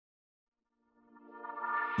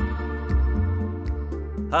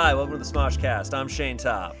Hi, welcome to the SmoshCast. I'm Shayne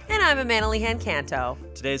Top. And I'm Amanda Lehan Canto.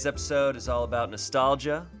 Today's episode is all about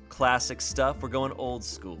nostalgia, classic stuff. We're going old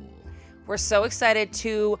school. We're so excited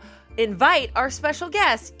to invite our special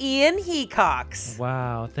guest, Ian Hecox.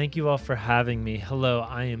 Wow, thank you all for having me. Hello,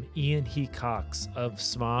 I am Ian Hecox of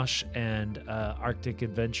Smosh and Arctic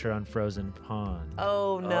Adventure on Frozen Pond.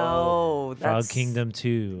 Oh no, Frog Kingdom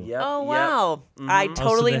 2. Yep, Oh wow, Yep. I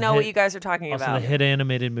totally know what hit- you guys are talking Also about. the hit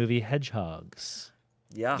animated movie Hedgehogs.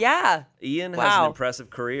 Yeah. Yeah. Ian has Wow. an impressive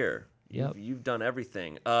career. Yep. You've done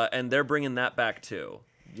everything. And they're bringing that back too.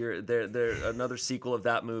 They're another sequel of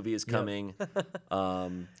that movie is coming.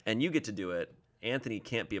 And you get to do it. Anthony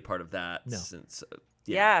can't be a part of that. No. Since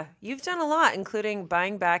Yeah, you've done a lot, including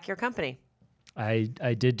buying back your company. I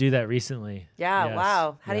did do that recently. Yeah, Yes.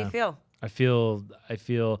 wow. How do Yeah. you feel? I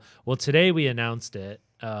feel well today we announced it.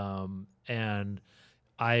 And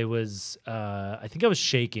I was I think I was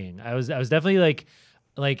shaking. I was definitely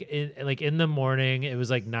in the morning. It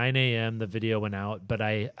was like 9 a.m. the video went out, but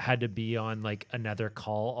I had to be on like another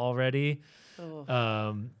call already.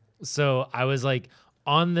 So I was like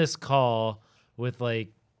on this call with like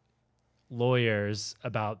lawyers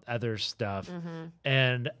about other stuff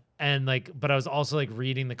and but I was also like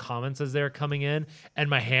reading the comments as they were coming in and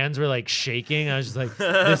my hands were like shaking. I was just like,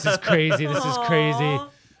 this is crazy. This is crazy.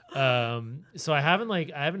 So I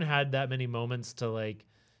haven't had that many moments to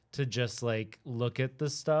just like look at the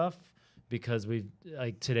stuff because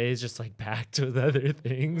today is just like packed with other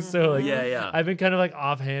things. So like I've been kind of like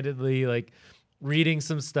offhandedly like reading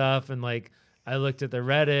some stuff and like I looked at the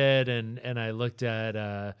Reddit and I looked at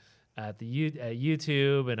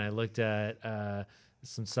YouTube and I looked at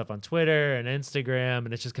some stuff on Twitter and Instagram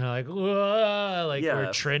and it's just kind of like whoa, like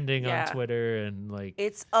we're trending on Twitter and like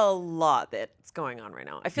It's a lot that's going on right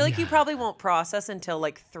now. I feel like you probably won't process until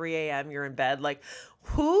like 3 a.m. You're in bed like,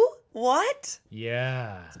 who? What?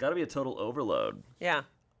 yeah. It's got to be a total overload. Yeah.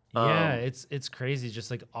 Yeah, it's crazy. Just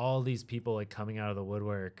like all these people like coming out of the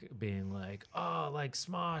woodwork, being like, "Oh, like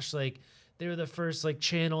Smosh, like they were the first like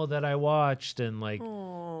channel that I watched," and like,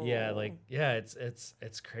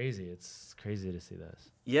 it's crazy. It's crazy to see this.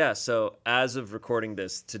 Yeah, so as of recording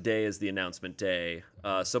this, today is the announcement day.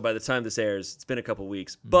 So by the time this airs, it's been a couple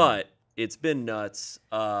weeks, but it's been nuts.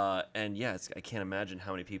 And yeah, I can't imagine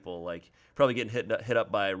how many people like probably getting hit up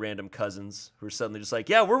by random cousins who are suddenly just like,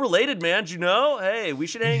 yeah, we're related, man. Did you know? Hey, we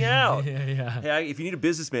should hang out. Yeah. Hey, if you need a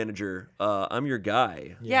business manager, I'm your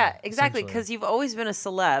guy. Yeah, exactly. essentially. Because you've always been a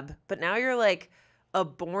celeb, but now you're like a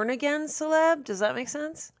born again celeb. Does that make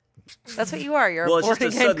sense? That's what you are. You're Well, a it's born just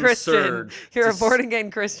a again sudden Christian. surge. You're a Just- born again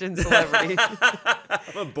Christian celebrity.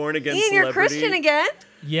 I'm a born again Ian, celebrity. you're Christian again?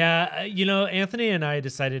 Yeah, Anthony and I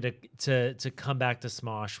decided to come back to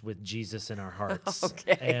Smosh with Jesus in our hearts.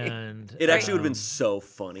 Okay. And It actually would have been so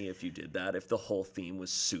funny if you did that, if the whole theme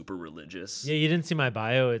was super religious. Yeah, you didn't see my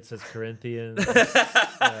bio. It says Corinthians.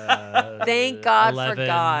 Thank God for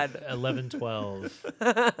God. 11, 12.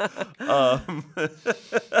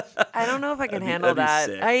 I don't know if I can handle that'd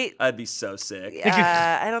be that. sick. I'd be so sick.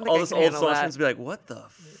 I don't think All I this can old handle that. Smoshers would be like, what the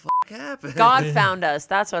fuck happened? God found us.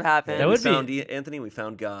 That's what happened. That we would be- found Anthony, we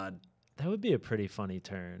found God. That would be a pretty funny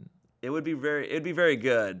turn. It'd be very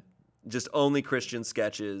good. Just only Christian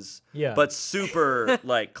sketches. Yeah. But super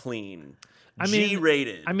like clean. I mean-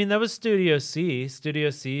 G-rated. I mean, that was Studio C. Studio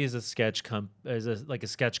C is a sketch a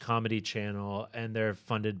sketch comedy channel, and they're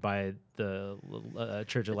funded by the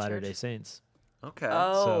Church of Latter-day Saints Okay.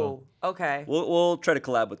 Oh, okay. We'll try to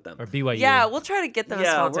collab with them. or BYU. Yeah, we'll try to get them as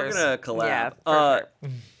Yeah, sponsors. we're gonna collab. Yeah, for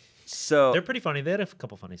sure. So they're pretty funny. They had a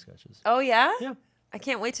couple funny sketches. Oh, yeah? Yeah. I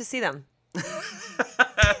can't wait to see them.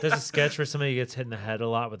 There's a sketch where somebody gets hit in the head a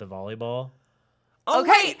lot with a volleyball. Oh, Okay,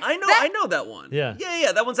 wait, I know that one. Yeah.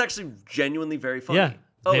 Yeah. That one's actually genuinely very funny. Yeah.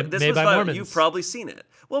 Oh, Made- this made was by by Mormons. You've probably seen it.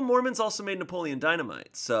 Well, Mormons also made Napoleon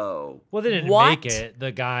Dynamite, so Well, they didn't What? make it.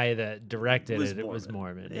 The guy that directed Was it was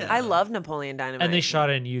Mormon. Mormon. Yeah. I love Napoleon Dynamite. And they shot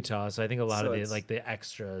it in Utah, so I think a lot So of the it's- the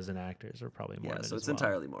extras and actors were probably Mormon. yeah, so as it's well.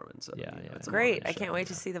 entirely Mormon. So Yeah, it's a Great. Mormon I show. can't wait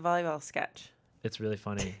to see the volleyball sketch. It's really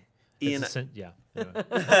funny. Ian- Yeah. Anyway.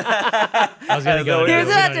 I was gonna go. Here's we Here's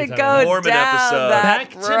don't how need to talk go about Mormon down episode. that Back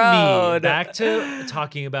to me. road. Back to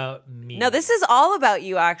talking about me. No, this is all about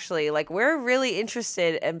you, actually. Like, we're really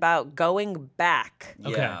interested about going back. Yeah.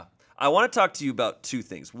 Okay. I want to talk to you about two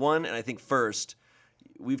things. One, and I think first,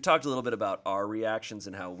 we've talked a little bit about our reactions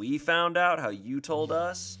and how we found out, how you told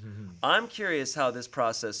us. I'm curious how this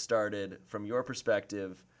process started from your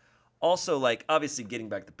perspective. Also, like, obviously getting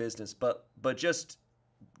back to business, but just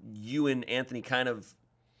you and Anthony kind of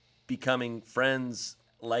becoming friends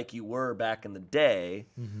like you were back in the day.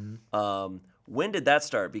 When did that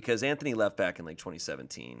start? Because Anthony left back in like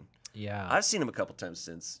 2017. Yeah. I've seen him a couple times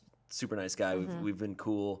since. Super nice guy. We've been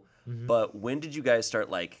cool. Mm-hmm. But when did you guys start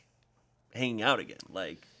like hanging out again?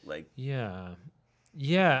 Like Yeah.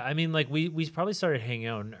 Yeah. I mean, like we probably started hanging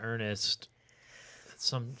out in earnest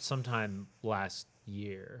sometime last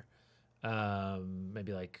year.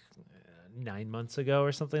 Maybe like 9 months ago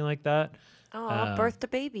or something like that. Oh, birthed a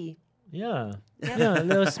baby. Yeah. Yeah. Yeah. A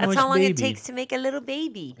little That's Smosh how long baby. it takes to make a little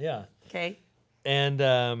baby. Yeah. Okay. And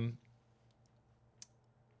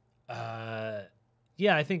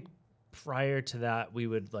yeah, I think prior to that we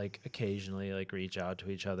would like occasionally like reach out to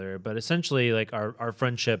each other, but essentially like our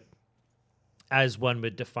friendship, as one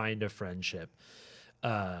would define a friendship,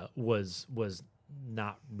 was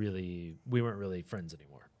not really, we weren't really friends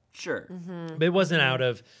anymore. sure. But it wasn't out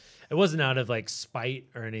of like spite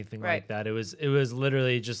or anything Right. like that. It was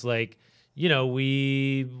literally just like, you know,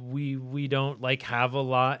 we don't like have a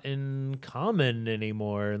lot in common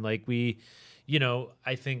anymore. And like we, you know,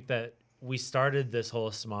 I think that we started this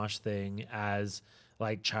whole Smosh thing as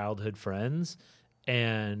like childhood friends,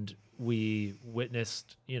 and we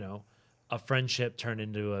witnessed, you know, a friendship turn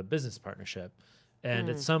into a business partnership. And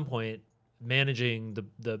at some point, managing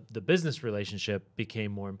the business relationship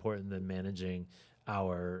became more important than managing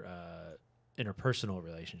our interpersonal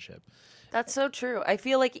relationship. That's so true. I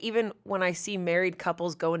feel like even when I see married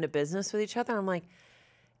couples go into business with each other, I'm like,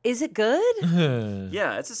 is it good?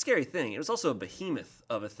 Yeah, it's a scary thing. It was also a behemoth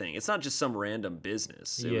of a thing. It's not just some random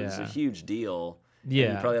business. It was a Yeah. huge deal. And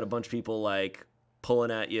Yeah. you probably had a bunch of people like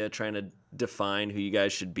pulling at you, trying to define who you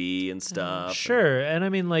guys should be and stuff. Sure. And I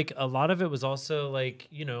mean, like a lot of it was also like,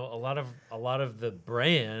 you know, a lot of the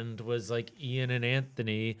brand was like Ian and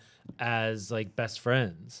Anthony as like best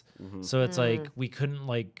friends. So it's like we couldn't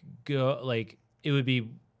like go, like it would be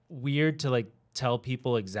weird to like tell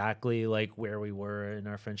people exactly like where we were in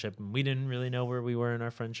our friendship, and we didn't really know where we were in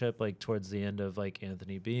our friendship like towards the end of like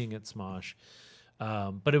Anthony being at Smosh.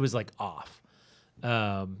 But it was like off.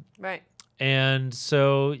 Right. And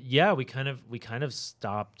so, yeah, we kind of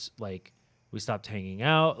stopped, like, we stopped hanging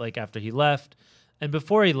out, like, after he left. And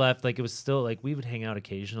before he left, like, it was still, like, we would hang out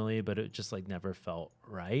occasionally, but it just, like, never felt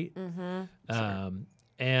right.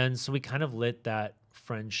 And so we kind of let that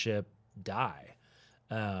friendship die.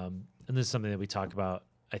 And this is something that we talk about,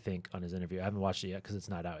 I think, on his interview. I haven't watched it yet because it's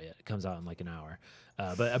not out yet. It comes out in, like, an hour.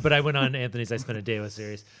 But I went on Anthony's I Spent a Day With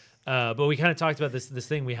series. But we kind of talked about this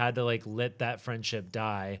thing. We had to, like, let that friendship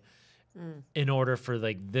die in order for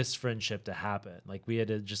like this friendship to happen. Like we had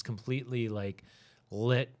to just completely like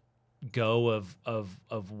let go of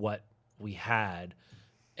what we had,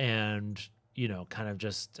 and you know, kind of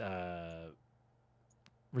just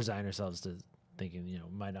resign ourselves to thinking, you know,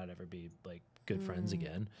 might not ever be like good friends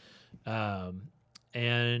again.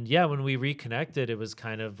 And yeah, when we reconnected, it was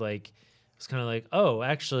kind of like oh,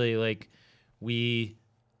 actually, like we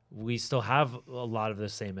still have a lot of the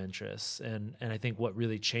same interests. And I think what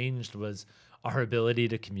really changed was our ability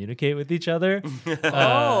to communicate with each other.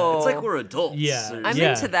 Oh. It's like we're adults. Yeah. Or- I'm Yeah.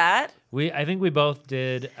 into that. I think we both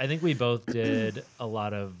did a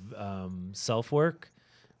lot of self-work.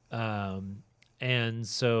 And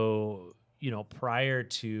so, you know, prior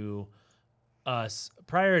to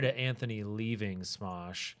Anthony leaving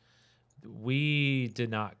Smosh, we did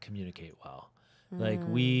not communicate well. Like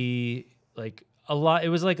it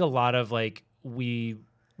was like a lot of like we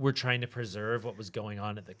were trying to preserve what was going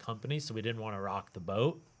on at the company, so we didn't want to rock the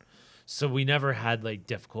boat. So we never had like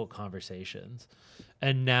difficult conversations.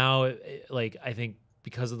 And now like I think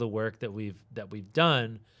because of the work that we've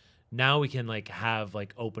done, now we can like have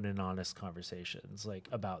like open and honest conversations like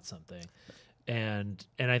about something. And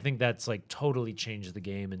I think that's like totally changed the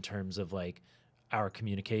game in terms of like our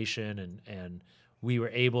communication, and we were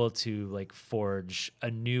able to like forge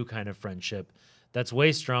a new kind of friendship that's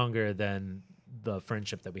way stronger than the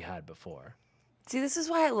friendship that we had before. See, this is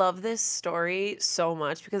why I love this story so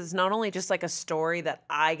much, because it's not only just like a story that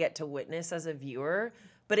I get to witness as a viewer,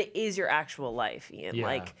 but it is your actual life, Ian.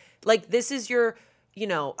 Yeah. Like this is your, you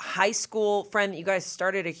know, high school friend that you guys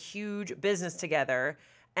started a huge business together,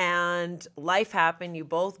 and life happened, you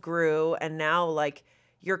both grew, and now like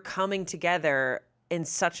you're coming together in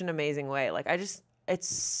such an amazing way. Like it's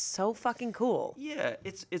so fucking cool. Yeah,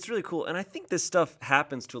 it's really cool. And I think this stuff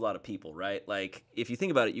happens to a lot of people, right? Like, if you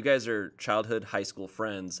think about it, you guys are childhood high school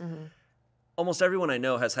friends. Almost everyone I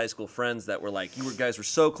know has high school friends that were like, guys were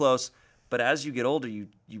so close, but as you get older, you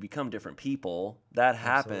become different people. That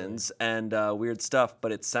happens, and weird stuff.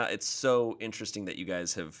 But it's so interesting that you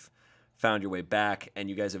guys have found your way back, and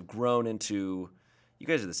you guys have grown into, you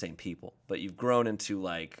guys are the same people, but you've grown into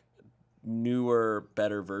like newer,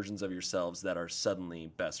 better versions of yourselves that are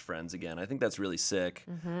suddenly best friends again. I think that's really sick.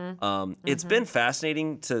 It's been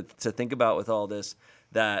fascinating to think about with all this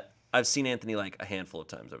that I've seen Anthony like a handful of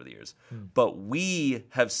times over the years, but we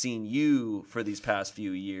have seen you for these past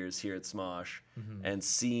few years here at Smosh and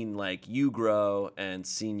seen like you grow and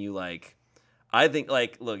seen you like, I think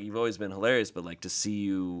like, look, you've always been hilarious, but like to see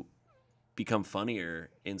you become funnier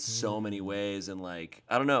in so many ways. And like,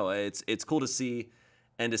 I don't know, it's cool to see,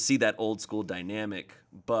 and to see that old school dynamic,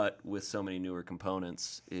 but with so many newer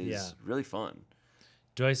components is really fun.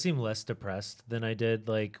 Do I seem less depressed than I did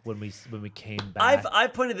like when we came back?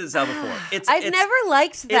 I've pointed this out before. I've never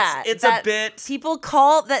liked that. It's that a bit. People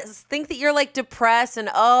think that you're like depressed and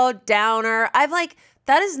downer. I've like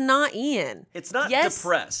that is not Ian. It's not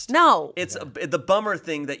depressed. No, it's the bummer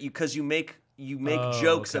thing that because you make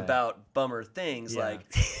jokes about bummer things like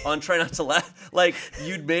on Try Not to Laugh. Like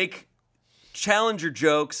you'd make challenger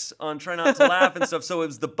jokes on Try Not to Laugh and stuff. So it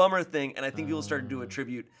was the bummer thing, and I think people started to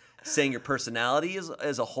attribute saying your personality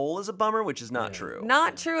as a whole is a bummer, which is not true.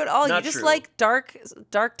 Not true at all. Not you just true. like dark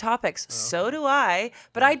topics. So do I,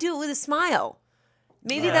 but I do it with a smile.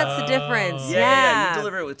 Maybe that's the difference. Yeah. You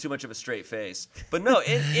deliver it with too much of a straight face. But no,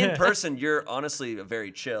 in person, you're honestly a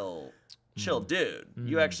very chill dude.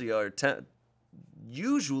 You actually are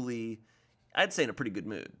usually, I'd say, in a pretty good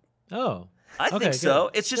mood. Oh, I think so.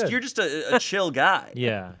 Good. It's just you're just a chill guy.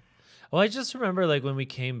 Yeah. Well, I just remember like when we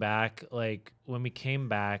came back, like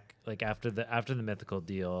after the mythical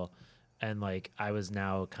deal, and like I was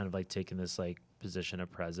now kind of like taking this like position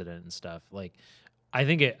of president and stuff. Like, I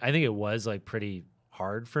think it was like pretty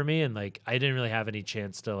hard for me, and like I didn't really have any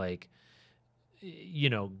chance to like,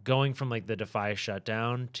 going from like the Defy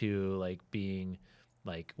shutdown to like being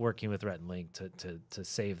like working with Rhett and Link to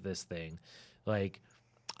save this thing. Like,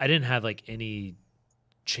 I didn't have like any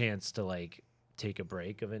chance to like take a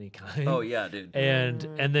break of any kind. Oh yeah, dude.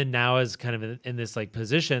 And then now is kind of in this like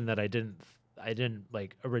position that I didn't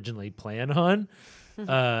like originally plan on.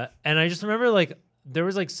 And I just remember like there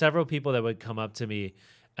was like several people that would come up to me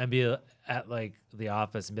and be at like the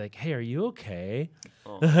office and be like, "Hey, are you okay?"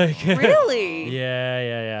 Like, Really?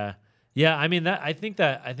 Yeah. I mean I think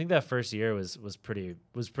that first year was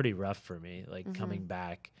pretty rough for me, like coming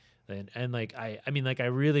back and like I mean like I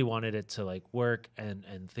really wanted it to like work and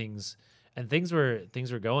things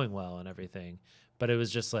were going well and everything, but it was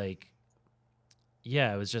just like,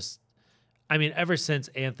 it was just, I mean, ever since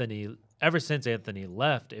Anthony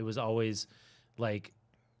left, it was always like,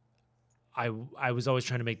 I was always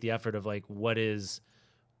trying to make the effort of like, what is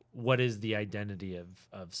the identity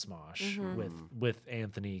of Smosh with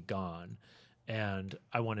Anthony gone, and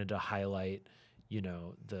I wanted to highlight,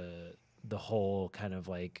 the whole kind of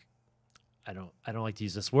like, I don't like to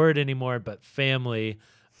use this word anymore, but family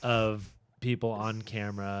of people on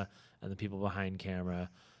camera and the people behind camera.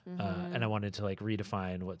 And I wanted to like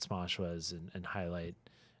redefine what Smosh was and highlight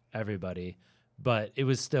everybody. But it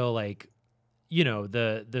was still like,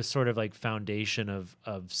 the sort of like foundation of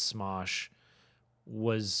Smosh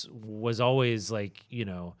was always like,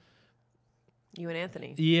 you and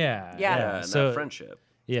Anthony. Yeah. And so that friendship.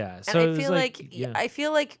 Yeah. And So I it was feel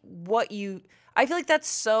I feel like that's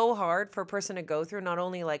so hard for a person to go through, not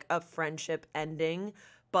only like a friendship ending,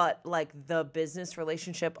 but like the business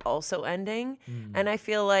relationship also ending. And I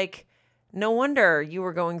feel like no wonder you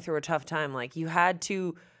were going through a tough time. Like you had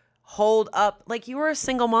to hold up, like you were a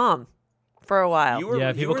single mom for a while.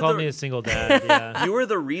 People called me a single dad. Yeah. You were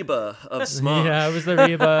the Reba of Smosh. Yeah, I was the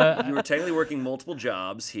Reba. You were technically working multiple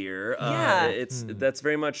jobs here. That's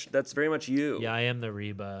very much you. Yeah, I am the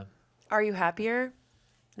Reba. Are you happier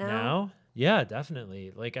now? Yeah,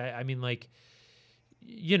 definitely. Like I mean like,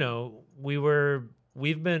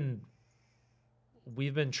 we've been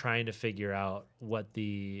trying to figure out what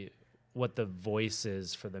the voice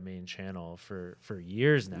is for the main channel for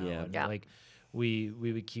years now. And like we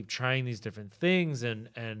would keep trying these different things, and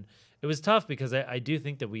it was tough because I do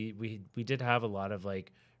think that we did have a lot of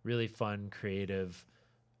like really fun creative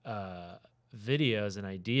videos and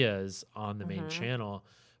ideas on the main channel,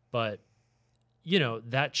 but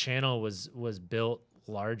that channel was built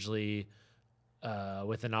largely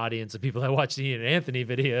with an audience of people that watch the Ian and Anthony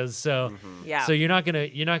videos. So so you're not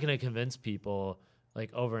gonna convince people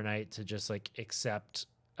like overnight to just like accept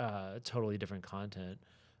totally different content.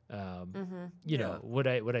 Would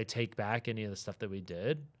I take back any of the stuff that we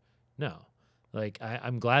did? No. Like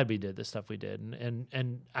I'm glad we did the stuff we did,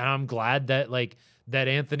 and I'm glad that that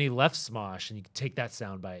Anthony left Smosh, and you can take that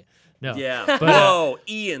soundbite. No, but whoa,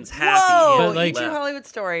 Ian's happy. Whoa, But, true Hollywood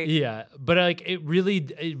story. Yeah, but like it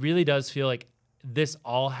really does feel like this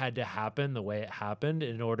all had to happen the way it happened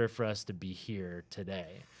in order for us to be here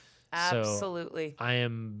today. Absolutely. So I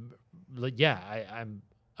am, yeah,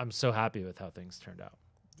 I'm so happy with how things turned out.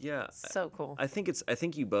 Yeah. So cool. I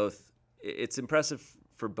think you both, it's impressive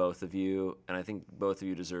for both of you, and I think both of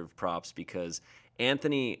you deserve props because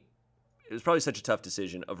Anthony, it was probably such a tough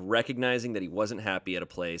decision of recognizing that he wasn't happy at a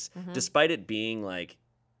place, despite it being like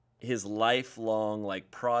his lifelong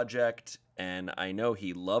like project, and I know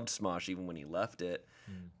he loved Smosh even when he left it,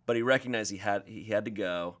 but he recognized he had to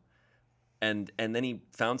go. And then he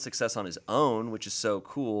found success on his own, which is so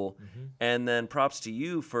cool. And then props to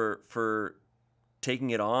you for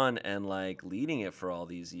taking it on and like leading it for all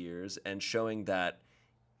these years and showing that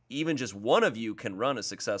even just one of you can run a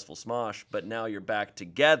successful Smosh, but now you're back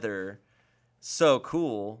together. So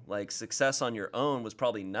cool. Like success on your own was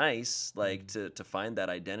probably nice, like to find that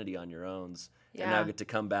identity on your own. And now get to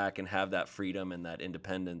come back and have that freedom and that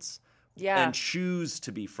independence. Yeah. And choose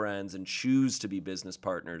to be friends and choose to be business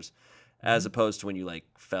partners. As opposed to when you like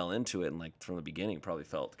fell into it and like from the beginning probably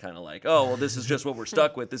felt kind of like, oh, well, this is just what we're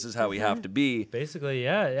stuck with. This is how we have to be. Basically,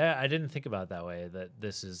 yeah. I didn't think about it that way. That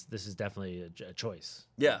this is definitely a choice.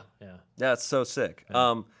 Yeah. It's so sick.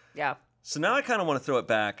 Yeah. So now I kind of want to throw it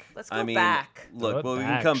back. Let's go back. Look, Throw it we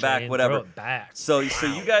back, can come back, Shayne. whatever. Throw it back. So you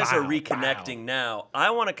guys are Bow, reconnecting now.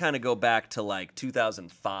 I want to kind of go back to like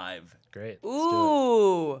 2005, Great.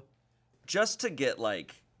 Ooh. just to get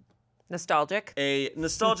like Nostalgic. a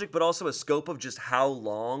nostalgic, but also a scope of just how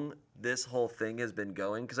long this whole thing has been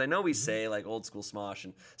going. Because I know we say like old school Smosh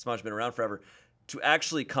and Smosh has been around forever. To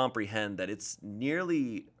actually comprehend that it's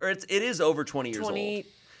nearly, or it is over 20 years old.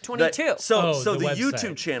 22. So the the website.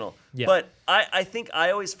 YouTube channel. Yeah. But I think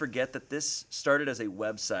I always forget that this started as a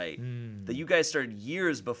website that you guys started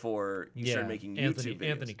years before you started making YouTube videos.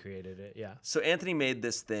 Anthony created it. Yeah. So Anthony made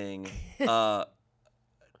this thing.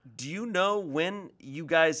 Do you know when you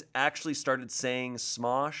guys actually started saying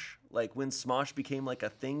Smosh? Like when Smosh became like a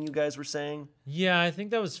thing you guys were saying? Yeah, I think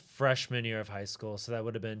that was freshman year of high school, so that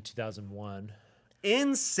would have been 2001.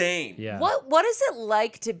 Insane. Yeah. What is it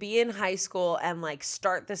like to be in high school and like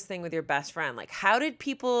start this thing with your best friend? Like, how did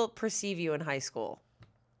people perceive you in high school?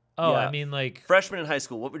 Oh, Yeah. I mean, like, Freshman in high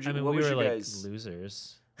school, what would you? I mean, what we was were you like guys?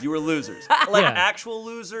 losers. You were losers, like Yeah. actual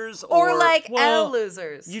losers, Or like well, L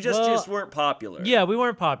losers? you just Well, weren't popular. Yeah, we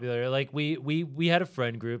weren't popular. Like we had a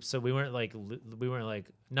friend group, so we weren't like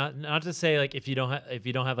not to say like if you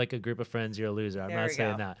don't have like a group of friends, you're a loser. I'm There not we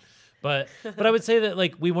saying go. that. But I would say that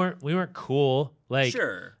like we weren't cool. Like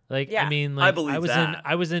Sure. Like Yeah. I mean I like believe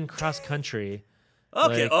I was in cross country.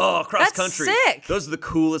 Okay. Like- Cross That's country. sick. Those are the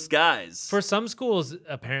coolest guys. For some schools,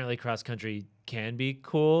 apparently cross country can be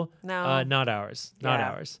cool. No. Not ours. Not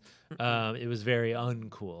Yeah. ours. It was very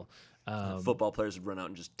uncool. Football players would run out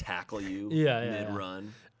and just tackle you Yeah,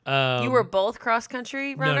 mid-run. You were both cross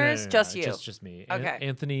country runners? Just you? Just me. Okay.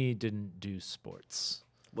 Anthony didn't do sports.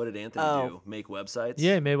 What did Anthony do? Make websites?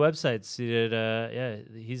 Yeah, he made websites. He did.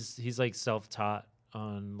 He's like self-taught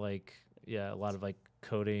on like a lot of like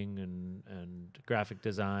coding and graphic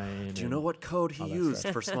design. Do you know what code he all that used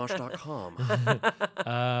stuff. for Smosh.com?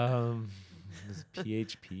 Was it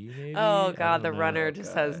PHP maybe? Oh I God, don't the know. runner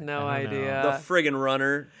just has no I don't know. idea. the friggin'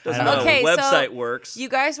 runner. Doesn't I know don't how know. a Okay, so website works. You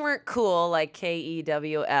guys weren't cool like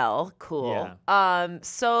KEWL, cool.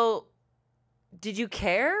 So did you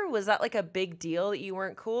care? Was that like a big deal that you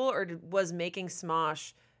weren't cool, or was making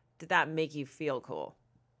Smosh? Did that make you feel cool?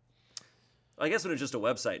 I guess when it was just a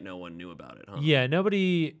website, no one knew about it, huh? Yeah,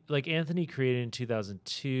 nobody like Anthony created in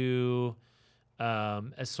 2002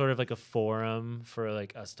 as sort of like a forum for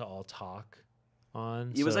like us to all talk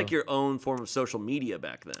on. It was So- like your own form of social media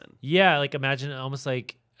back then. Yeah, like imagine almost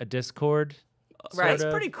like a Discord. Right. That's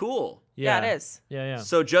sort of. pretty cool. Yeah, it is. Yeah.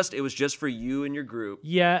 So it was just for you and your group.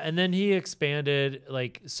 Yeah, and then he expanded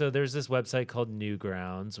so there's this website called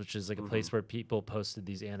Newgrounds, which is like a place where people posted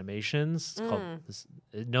these animations. It's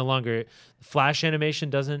called no longer Flash animation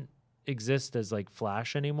doesn't exist as like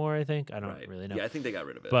Flash anymore, I think. I don't really know. Yeah, I think they got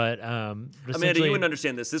rid of it. But Amanda, essentially- you wouldn't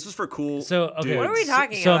understand this. This was for cool So okay, dudes. What are we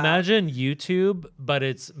talking so about? imagine YouTube, but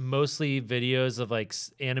it's mostly videos of like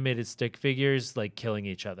animated stick figures like killing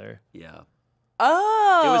each other. Yeah.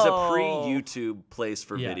 Oh, It was a pre-YouTube place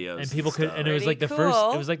for Yeah, videos. and people could, stuff. and it was like the Pretty first.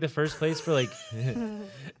 cool. It was like the first place for like,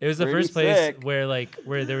 it was the Pretty first place sick. where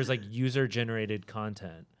there was like user generated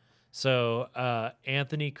content. So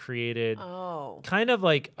Anthony created kind of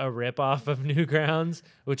like a ripoff of Newgrounds,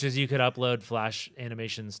 which is you could upload Flash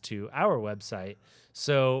animations to our website.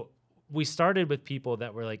 So we started with people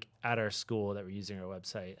that were like at our school that were using our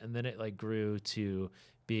website, and then it like grew to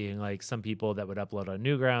being like some people that would upload on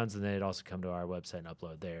Newgrounds, and then they'd also come to our website and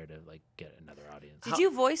upload there to like get another audience. Did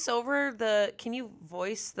you voice over can you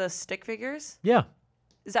voice the stick figures? Yeah,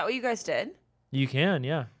 Is that what you guys did? you can.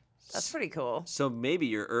 Yeah. That's pretty cool. So maybe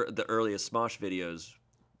the earliest Smosh videos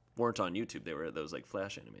weren't on YouTube. They were those like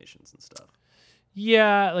Flash animations and stuff.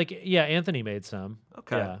 Yeah, Anthony made some.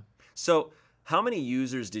 Okay. Yeah. So how many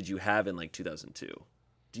users did you have in like 2002?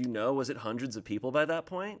 Do you know? Was it hundreds of people by that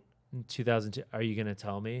point? In 2002. Are you gonna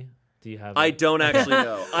tell me? Do you have? I don't actually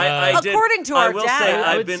know. I did. According to our I will dad. say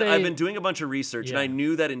I I've would been say- doing a bunch of research, and Yeah. I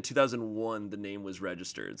knew that in 2001 the name was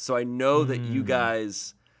registered. So I know that you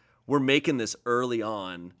guys were making this early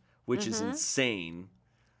on, which is insane.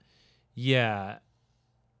 Yeah.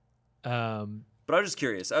 But I was just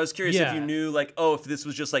curious. I was curious if you knew, like, if this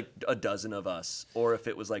was just like a dozen of us, or if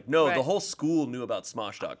it was like, no, the whole school knew about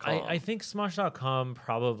Smosh.com. I think Smosh.com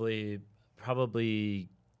probably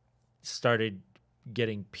started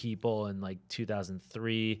getting people in like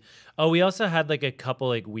 2003. Oh, we also had like a couple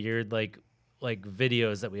like weird like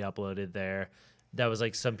videos that we uploaded there. That was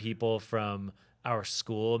like some people from our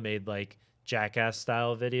school made like Jackass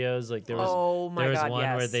style videos. Like there was one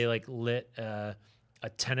where they like lit a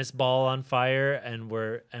tennis ball on fire and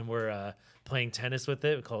were playing tennis with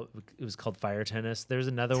it. It was called fire tennis. There's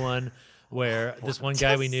another one where this one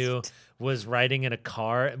guy we knew was riding in a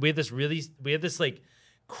car. We had this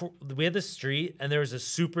street and there was a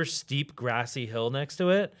super steep grassy hill next to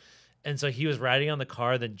it. And so he was riding on the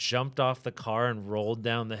car, then jumped off the car and rolled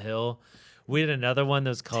down the hill. We had another one that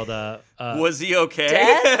was called was he okay?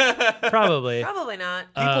 Dead? Probably. Probably not.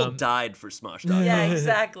 People died for Smosh.com. Yeah,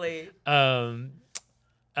 exactly.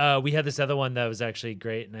 We had this other one that was actually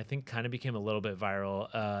great, and I think kind of became a little bit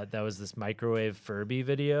viral. That was this microwave Furby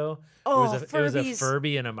video. Oh, it was a Furbies.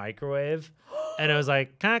 Furby in a microwave, and I was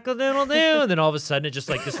like, cockle-doodle-doo, and then all of a sudden, it just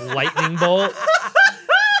like this lightning bolt.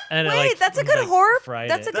 And Wait, that's a good horror.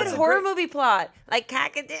 That's a good That's a horror great- movie plot. Like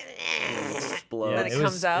Explode. Then it was-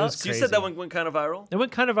 comes out. was So you said that crazy. one went kind of viral? It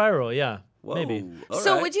went kind of viral, yeah. Whoa. Maybe. All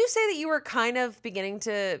So right. would you say that you were kind of beginning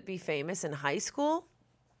to be famous in high school?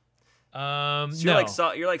 So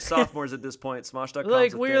No. you're like sophomores at this point. Smosh.com.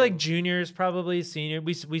 Like we were like juniors, probably senior.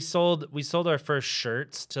 We sold our first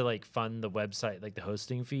shirts to like fund the website, like the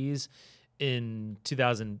hosting fees, in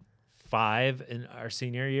 2005 in our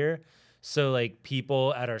senior year. So like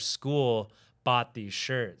people at our school bought these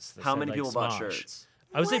shirts. that How said, many like, people bought Smosh. shirts?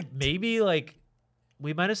 I would say maybe like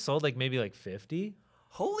we might have sold like maybe like 50.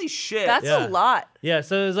 Holy shit. That's Yeah. a lot. Yeah,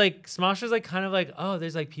 so it was like Smosh was like kind of like, oh,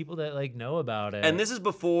 there's like people that like know about it. And this is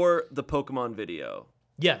before the Pokemon video.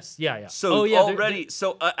 yes, yeah. So oh, yeah, already,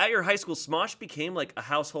 at your high school, Smosh became like a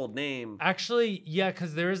household name. Actually, yeah,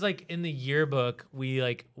 because there was like in the yearbook,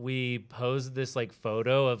 we posed this like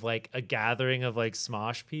photo of like a gathering of like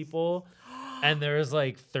Smosh people, and there was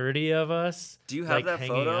like 30 of us. Do you have like, that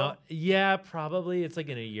hanging photo? out. Yeah, probably. It's like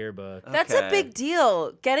in a yearbook. That's a Okay. big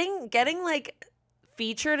deal. Getting like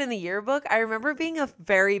featured in the yearbook, I remember being a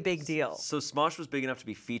very big deal. So Smosh was big enough to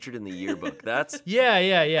be featured in the yearbook. That's Yeah.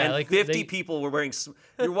 and like 50 they- people were wearing.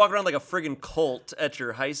 You're walking around like a friggin' cult at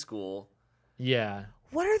your high school. Yeah,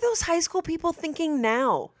 What are those high school people thinking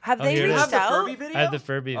now? Have Oh, they here it You is. reached have the out? Furby video? I have the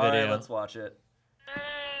Furby All video. right, let's watch it.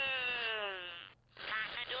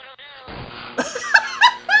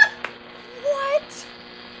 What?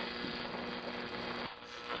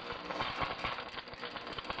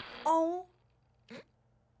 Oh,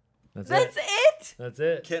 That's that's it. it? That's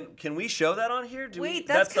it. Can we show that on here? Wait, we,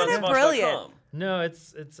 that's on kinda Smosh.com. brilliant. No,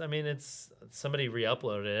 it's. I mean, it's somebody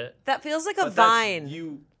re-uploaded it. That feels like a But that's Vine.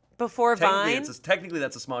 You Before technically, Vine? technically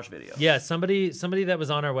that's a Smosh video. Yeah, somebody that was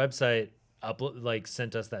on our website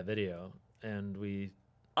sent us that video, and we.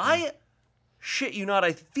 I shit you not.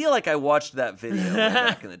 I feel like I watched that video way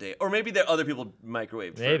back in the day, or maybe there other people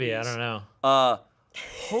microwaved. Maybe I Furbies. don't know.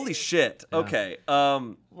 Holy shit. Yeah. Okay.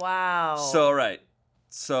 Wow. So all right.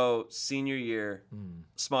 So senior year, Hmm.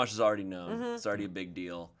 Smosh is already known. It's already a big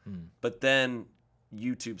deal. But then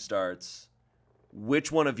YouTube starts.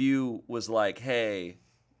 Which one of you was like, "Hey,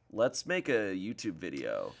 let's make a YouTube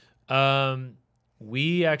video"?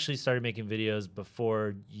 We actually started making videos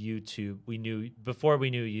before YouTube. Before we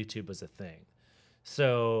knew YouTube was a thing.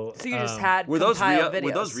 So you just had Were those compiled videos.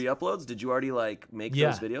 were those re-uploads? Did you already like make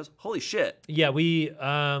Yeah. those videos? Holy shit. Yeah, we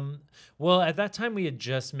well at that time we had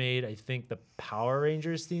just made I think the Power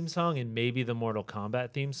Rangers theme song and maybe the Mortal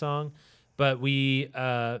Kombat theme song, but we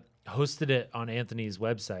hosted it on Anthony's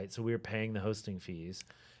website, so we were paying the hosting fees,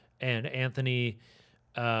 and Anthony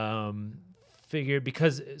figured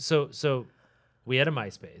because so we had a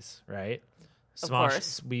MySpace, right?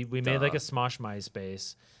 course. We made like a Smosh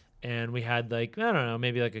MySpace. And we had like, I don't know,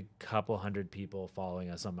 maybe like a couple hundred people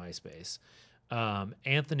following us on MySpace.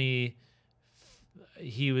 Anthony,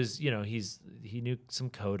 he was, he knew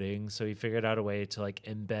some coding, so he figured out a way to like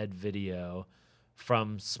embed video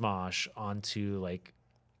from Smosh onto like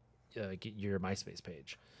your MySpace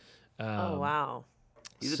page. Oh wow.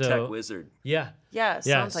 He's a tech wizard. Yeah. Yeah,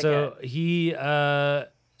 sounds like so it.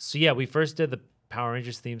 we first did the Power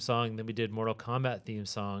Rangers theme song, then we did Mortal Kombat theme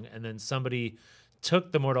song, and then somebody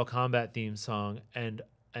took the Mortal Kombat theme song and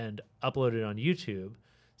uploaded it on YouTube.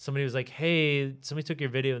 Somebody was like, "Hey, somebody took your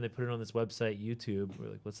video and they put it on this website, YouTube." We're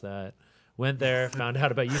like, "What's that?" Went there, found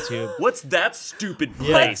out about YouTube. What's that stupid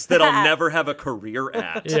place that I'll never have a career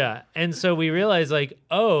at? Yeah. And so we realized like,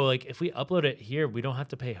 oh, like if we upload it here, we don't have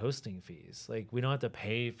to pay hosting fees. Like we don't have to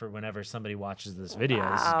pay for whenever somebody watches this video.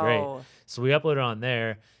 Wow. This is great. So we upload it on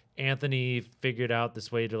there. Anthony figured out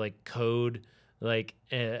this way to like code like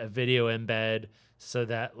a video embed so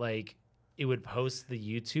that like it would post the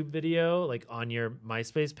YouTube video like on your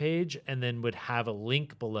MySpace page and then would have a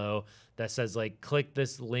link below that says like click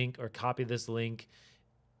this link or copy this link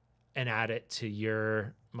and add it to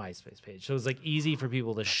your MySpace page. So it was like easy for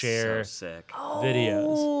people to share videos.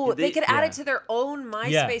 Oh, they could add it to their own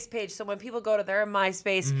MySpace page. So when people go to their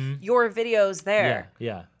MySpace, your video's there.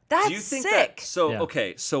 Yeah. That's Do you think sick.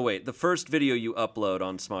 Okay, so wait, the first video you upload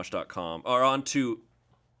on Smosh.com or onto...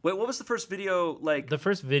 Wait, what was the first video like? The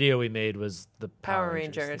first video we made was the Power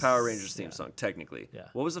Rangers. Power Rangers theme song, technically. Yeah.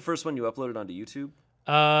 What was the first one you uploaded onto YouTube?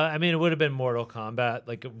 I mean, it would have been Mortal Kombat.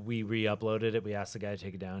 Like we re-uploaded it. We asked the guy to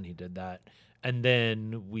take it down. He did that, and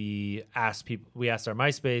then we asked our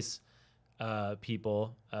MySpace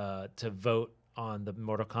people to vote on the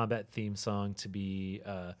Mortal Kombat theme song to be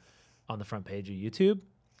on the front page of YouTube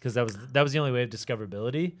because that was the only way of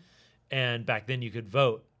discoverability. And back then, you could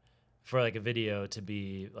vote for like a video to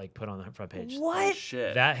be like put on the front page. What? Oh,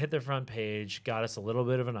 shit. That hit the front page, got us a little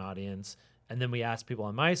bit of an audience. And then we asked people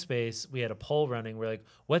on MySpace, we had a poll running. We're like,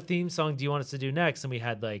 what theme song do you want us to do next? And we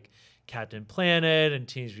had like Captain Planet and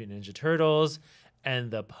Teenage Mutant Ninja Turtles and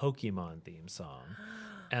the Pokemon theme song.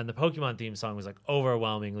 And the Pokemon theme song was like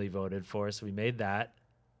overwhelmingly voted for. So we made that,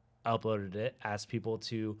 uploaded it, asked people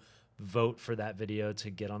to vote for that video to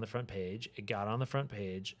get on the front page. It got on the front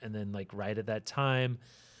page. And then like right at that time,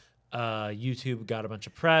 YouTube got a bunch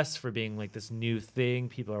of press for being like this new thing.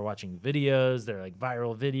 People are watching videos. They're like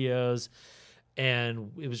viral videos.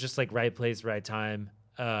 And it was just like right place, right time.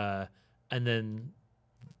 And then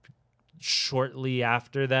shortly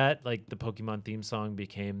after that, like the Pokemon theme song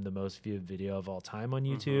became the most viewed video of all time on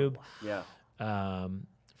YouTube. Yeah.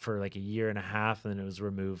 For like a year and a half, and then it was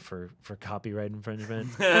removed for copyright infringement.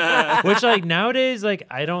 Which like nowadays, like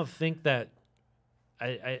I don't think that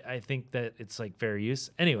I think that it's like fair use.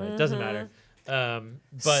 Anyway, it doesn't matter.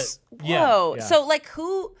 But Whoa. yeah. So like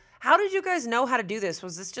how did you guys know how to do this?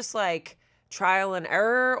 Was this just like trial and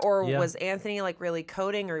error, or was Anthony like really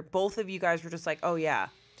coding, or both of you guys were just like, oh yeah,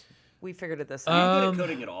 we figured this out? Are you good at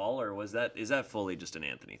coding at all, or is that fully just an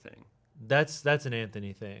Anthony thing? That's an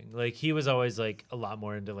Anthony thing. Like he was always like a lot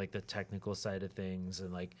more into like the technical side of things,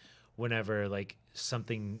 and like whenever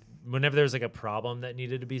there was like a problem that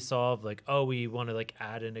needed to be solved, like, oh, we want to like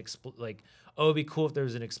add an oh, it'd be cool if there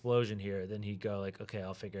was an explosion here, then he'd go like, okay,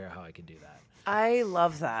 I'll figure out how I can do that. I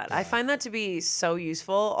love that. Yeah. I find that to be so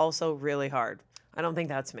useful, also really hard. I don't think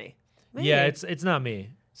that's me. Maybe. Yeah, it's not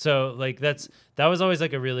me. So like that was always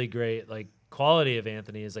like a really great like quality of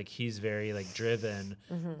Anthony is like he's very like driven,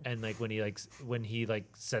 and like when he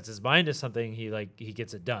sets his mind to something, he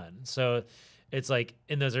gets it done. So it's like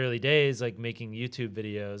in those early days, like making YouTube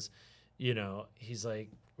videos, you know,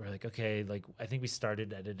 we're like, okay, like I think we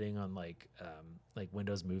started editing on like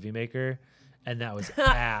Windows Movie Maker, and that was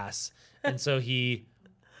ass. And so he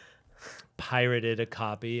pirated a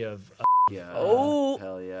copy of Yeah. Oh.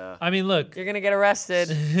 Hell yeah. I mean, look, you're gonna get arrested.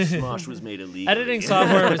 Smosh was made illegal. Editing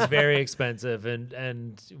software was very expensive,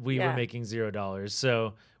 and we were making $0.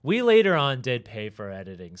 So we later on did pay for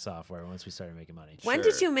editing software once we started making money. When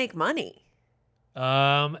did you make money?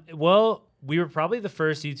 Well, we were probably the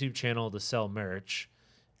first YouTube channel to sell merch.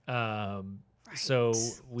 So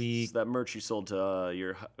that merch you sold to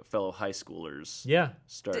your fellow high schoolers. Yeah.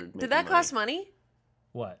 Started. Did that cost money?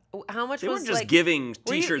 What? How much they was were just like, giving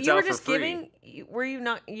T-shirts you out were for just free. Giving, were you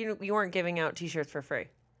not? You weren't giving out T-shirts for free.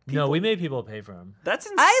 No, we made people pay for them. That's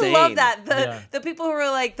insane. I love that. The people who were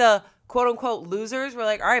like the quote unquote losers were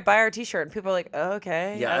like, all right, buy our T-shirt, and people are like, oh,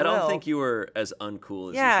 okay. Yeah, I don't think you were as uncool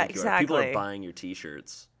as you think you are. People are buying your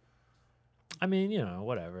T-shirts. I mean, you know,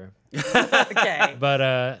 whatever. Okay.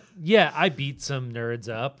 But yeah, I beat some nerds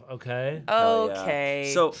up. Okay. Okay.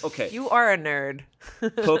 Yeah. So okay, you are a nerd.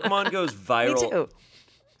 Pokemon goes viral. Me too.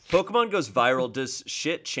 Pokemon goes viral. Does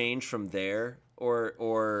shit change from there,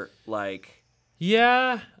 or like?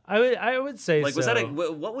 Yeah, I would say like so.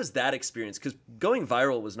 What was that experience? Because going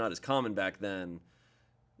viral was not as common back then.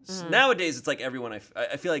 Nowadays, it's like everyone.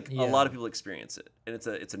 I feel like a Yeah. lot of people experience it, and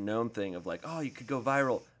it's a known thing of like, oh, you could go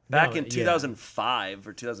viral. Back in 2005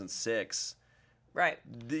 or 2006, Right.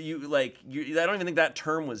 I don't even think that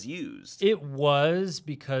term was used. It was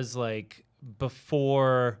because like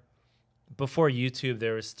before YouTube,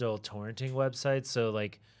 there was still torrenting websites. So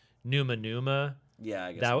like Numa. Yeah,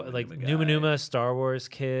 I guess That like Numa, Star Wars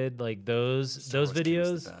Kid, like those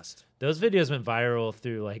videos. The best. Those videos went viral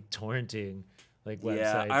through like torrenting like websites.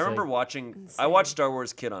 Yeah, I remember watching. I watched Star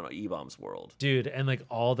Wars Kid on E-Bombs World. Dude, and like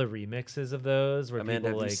all the remixes of those where Amanda,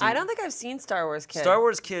 people have you like seen- I don't think I've seen Star Wars Kid. Star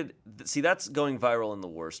Wars Kid. See, that's going viral in the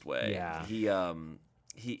worst way. Yeah.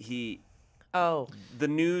 He Oh. the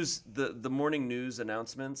news, the morning news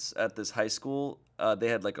announcements at this high school. They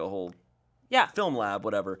had like a whole Yeah. film lab,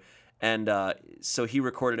 whatever, and so he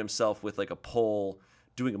recorded himself with like a pole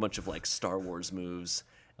doing a bunch of like Star Wars moves.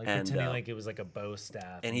 like and, pretending like it was like a bow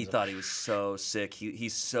staff. and he thought he was so sick.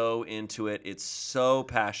 He's so into it. It's so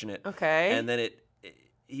passionate. Okay. And then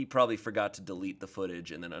he probably forgot to delete the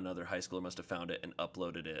footage, and then another high schooler must have found it and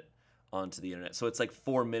uploaded it onto the internet. So it's like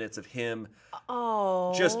 4 minutes of him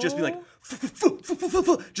Oh. just being like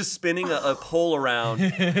just spinning a pole around,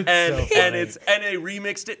 and so funny. and they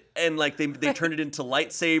remixed it, and like they turned it into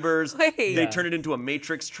lightsabers. Wait. They turned it into a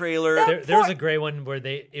Matrix trailer. there was a great one where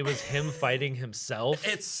it was him fighting himself.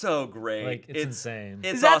 It's so great. like it's insane.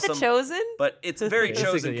 It's Is that awesome. The Chosen? But it's very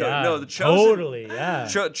Basically, Chosen. yeah. No, the Chosen. Totally, yeah.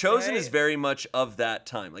 Chosen is Right. very much of that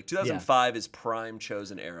time. Like 2005 is prime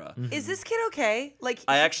Chosen era. Is this kid okay? Like,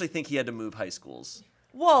 I actually think he had to move high schools.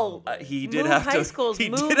 whoa. He did move have high to. schools he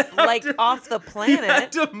move did have like to- off the He had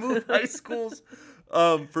planet. to move high schools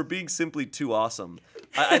for being simply too awesome.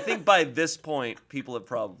 I think by this point, people have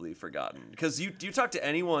probably forgotten. Because you talk to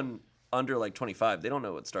anyone under like 25, they don't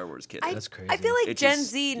know what Star Wars Kid is. That's crazy. I feel like It Gen just-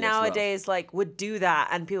 Z yeah, it's nowadays like would do that,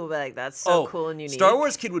 and people would be like, "That's so cool and unique." Star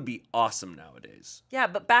Wars Kid would be awesome nowadays. Yeah,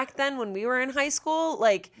 but back then when we were in high school,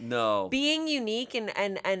 like No. being unique and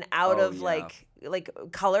out Oh, of yeah. like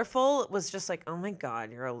colorful was just like, oh my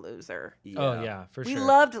god, you're a loser. Oh yeah, for We sure.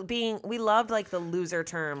 loved like the loser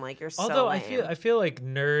term. Like you're so Although lame. I feel like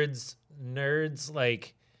nerds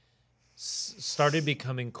like started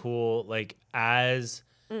becoming cool like as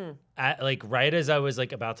like right as I was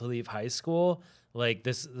like about to leave high school. Like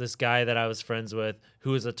this guy that I was friends with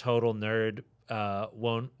who was a total nerd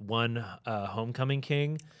won homecoming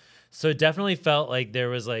king. So it definitely felt like there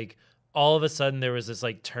was like all of a sudden there was this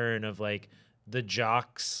like turn of like the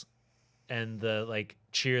jocks and the like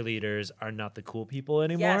cheerleaders are not the cool people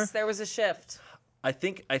anymore. yes, there was a shift. I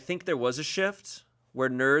think there was a shift where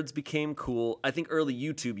nerds became cool. I think early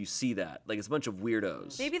YouTube, you see that. Like, it's a bunch of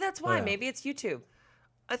weirdos. Maybe that's why. yeah. Maybe it's YouTube.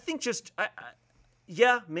 I think just,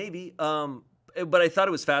 yeah, maybe. But I thought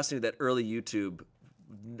it was fascinating that early YouTube,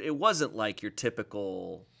 it wasn't like your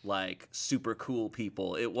typical, like, super cool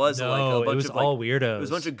people. It wasn't like No, a it bunch was of, like, all weirdos. It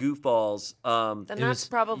was a bunch of goofballs. Then It that's was-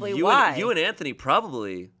 probably you why. and Anthony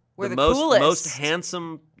probably We're the most coolest.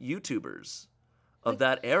 handsome YouTubers of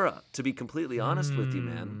that era, to be completely honest with you,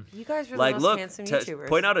 man. You guys were the Like, most look, handsome YouTubers.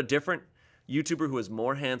 point out a different YouTuber who was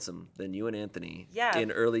more handsome than you and Anthony Yeah,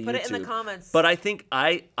 in early put YouTube. it in the comments. But I think I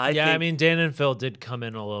Yeah, think, I mean, Dan and Phil did come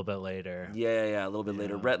in a little bit later. yeah, a little bit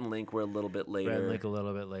later. Rhett and Link were a little bit later. Red Lake a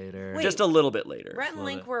little bit later. Wait, Just a little bit later. Rhett and Love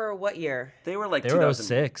Link it. were what year? They were like They were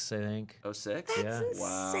 2006. 06, I think. 06? Yeah.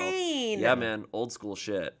 Wow. Insane. Yeah, man, old school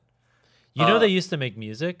shit. You know they used to make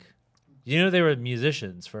music? You know they were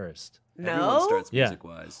musicians first. Everyone No. starts Yeah. music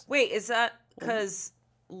wise. Wait, is that because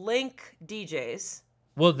Link DJs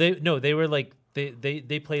Well, they were like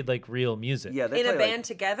they played like real music. Yeah, they in a play, band like,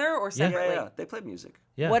 together or yeah, separately? yeah, they played music.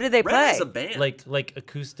 Yeah. What did they Rhett play? has a band. like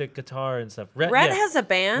acoustic guitar and stuff. Rhett yeah. has a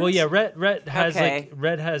band. Well, yeah, Rhett has Okay.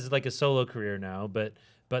 Rhett has like a solo career now, but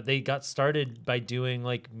they got started by doing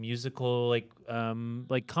like musical like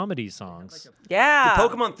comedy songs. Yeah. The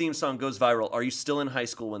Pokemon theme song goes viral. Are you still in high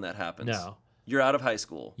school when that happens? No. You're out of high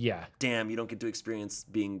school. Yeah. Damn, you don't get to experience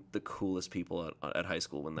being the coolest people at high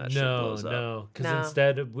school when that shit No, blows up. no, because No.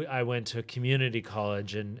 instead I went to community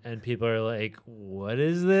college and people are like, "What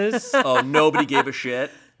is this?" Oh, nobody gave a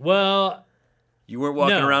shit. Well, You weren't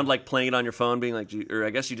walking No. around like playing it on your phone, being like, or I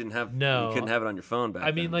guess you didn't have. No. You couldn't have it on your phone back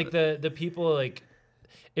I mean, then, like but- the people like,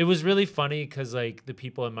 it was really funny because like the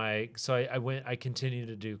people in my I continued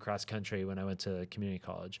to do cross country when I went to community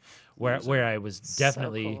college, where I was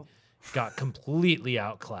definitely cool. got completely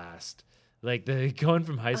outclassed. Like the going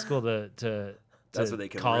from high school to That's what they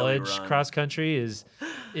can really college run. cross country is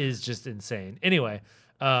just insane. Anyway,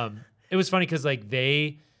 it was funny because like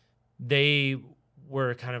they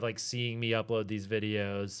were kind of like seeing me upload these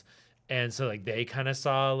videos, and so like they kind of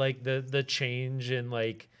saw like the change in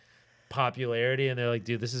like popularity, and they're like,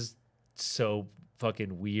 dude, this is so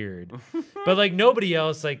fucking weird. But like nobody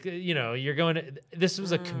else, like, you know, you're going to, this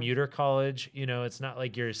was a commuter college, you know, it's not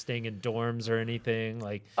like you're staying in dorms or anything.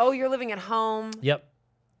 Like, oh, you're living at home. Yep.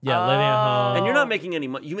 Yeah, living at home. And you're not making any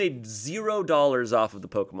money. You made $0 off of the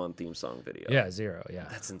Pokemon theme song video. Yeah, 0. Yeah.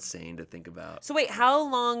 That's insane to think about. So wait, how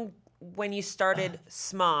long when you started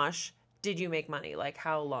Smosh did you make money? Like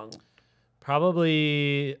how long?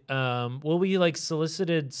 Probably well, we like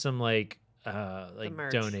solicited some like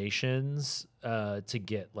merch. donations to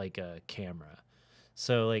get like a camera.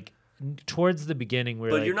 So like towards the beginning we're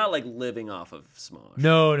But like, you're not like living off of Smosh.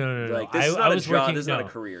 No. Like this is not a job. This is not a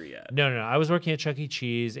career yet. No. I was working at Chuck E.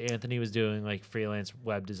 Cheese. Anthony was doing like freelance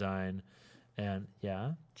web design, and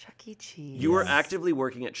Chuck E. Cheese. You were actively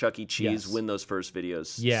working at Chuck E. Cheese Yes. when those first videos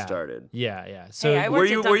started. Yeah. So Hey, I Were worked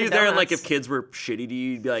at you Dunkin' there and like Donuts. if kids were shitty to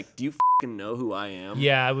you, you'd be like, do you fucking know who I am?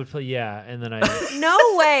 yeah, I would play. Yeah, and then I. No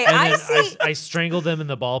way. And I then see. I strangled them in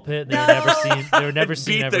the ball pit. And they were never seen. They were never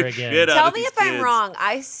seen Beat ever the again. shit out Tell of me these if I'm kids. wrong.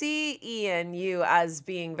 I see Ian, you as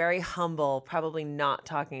being very humble, probably not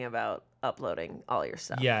talking about uploading all your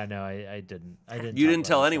stuff. Yeah, no, I didn't. You talk didn't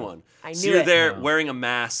tell about anyone. I So knew you're it. there No. wearing a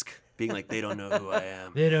mask, being like, they don't know who I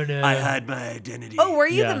am. They don't know. I hide my identity. Oh, were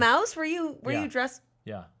you Yeah. the mouse? Were you Yeah. dressed?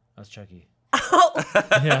 Yeah, that's Chucky. Oh,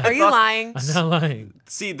 Yeah. are you lying? I'm not lying.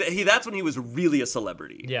 See, that's when he was really a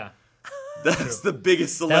celebrity. Yeah. That's the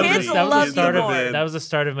biggest That celebrity. Kids was, that was love the start you of more. that was the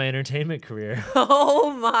start of my entertainment career.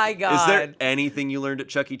 Oh my god! Is there anything you learned at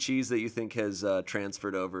Chuck E. Cheese that you think has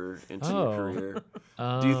transferred over into your career?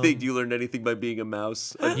 Do you learned anything by being a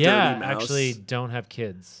mouse? A Yeah, dirty mouse? actually, don't have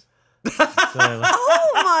kids. So I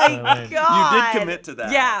Oh my You did god! You did commit to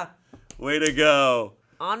that. Yeah, Way to go.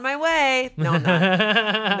 on my way. No, I'm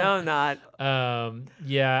not. No, I'm not.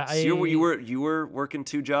 yeah, So you were working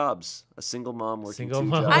 2 jobs. A single mom working Single 2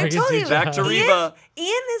 mom jobs. I working told 2 you. Back to jobs. Reba.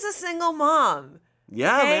 Ian is a single mom.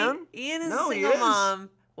 Yeah, Okay? man. Ian is No, a he single is. mom.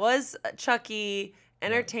 Was a Chucky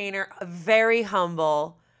entertainer, very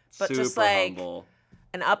humble, but Super just like humble.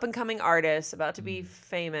 an up and coming artist, about to be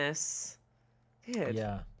famous. Dude,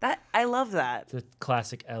 Yeah, that I love that. it's a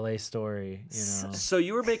classic LA story. You know. So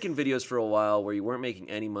you were making videos for a while where you weren't making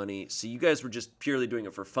any money. So you guys were just purely doing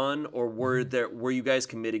it for fun, or were you guys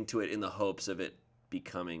committing to it in the hopes of it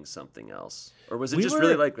becoming something else, or was it We just were-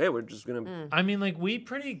 really like, hey, we're just gonna? I mean, like we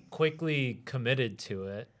pretty quickly committed to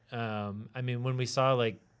it. I mean, when we saw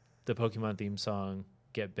like the Pokemon theme song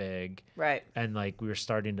get big, Right. and like we were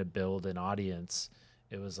starting to build an audience,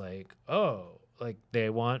 it was like, oh, like they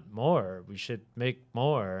want more. We should make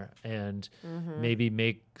more and maybe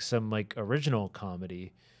make some like original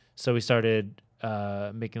comedy. So we started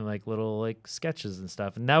making like little like sketches and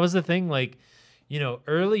stuff. And that was the thing, like, you know,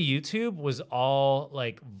 early YouTube was all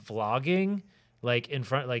like vlogging, like in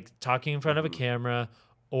front, like talking in front of a camera,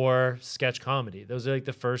 or sketch comedy. Those are like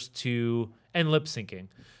the first 2, and lip syncing.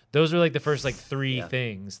 Those were like the first like 3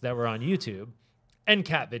 things that were on YouTube, and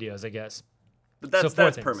cat videos, I guess. But that's So 4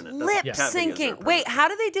 that's things. permanent. Lip Cat videos are syncing. permanent. Wait, how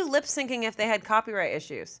do they do lip syncing if they had copyright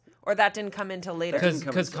issues, or that didn't come until later? didn't come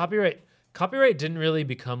Because until- copyright didn't really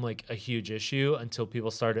become like a huge issue until people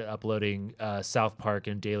started uploading South Park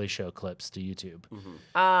and Daily Show clips to YouTube.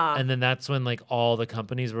 And then that's when like all the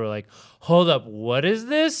companies were like, hold up, what is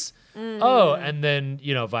this? Oh, and then,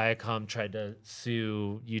 you know, Viacom tried to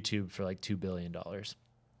sue YouTube for like $2 billion.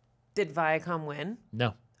 Did Viacom win?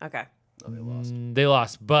 No, Okay. they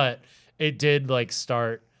lost, but it did like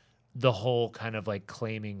start the whole kind of like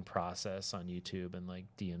claiming process on YouTube and like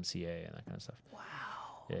DMCA and that kind of stuff. Wow.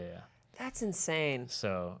 Yeah. That's insane.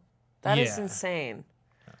 So That is yeah. insane.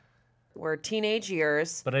 We're teenage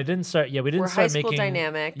years. But I didn't start. Yeah, we didn't We're start high school making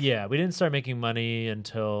dynamic. Yeah, we didn't start making money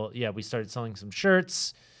until we started selling some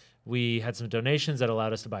shirts. We had some donations that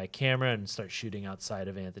allowed us to buy a camera and start shooting outside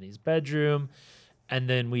of Anthony's bedroom, and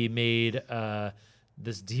then we made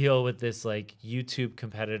this deal with this like YouTube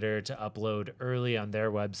competitor to upload early on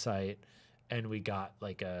their website, and we got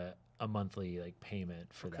like a monthly like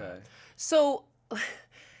payment for Okay. that. So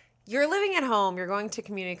you're living at home, you're going to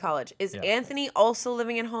community college. Is Yeah. Anthony also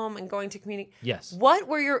living at home and going to community? Yes. What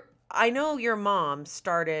were your I know your mom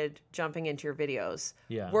started jumping into your videos.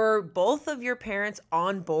 Yeah. Were both of your parents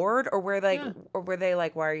on board, or were they Yeah.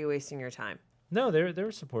 why are you wasting your time? No, they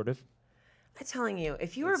were supportive. I'm telling you,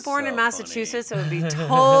 if you were It's born in so Massachusetts, it would be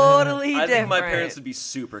totally I different. think my parents would be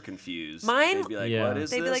super confused. Mine- They'd be like, Yeah. what is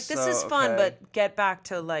They'd this? be like, "This So, is fun, okay. but get back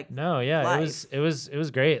to like." No, yeah, life. it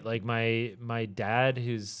was great. Like my dad,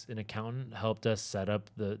 who's an accountant, helped us set up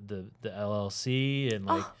the LLC and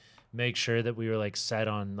like make sure that we were like set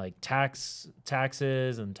on like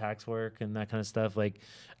taxes and tax work and that kind of stuff. Like,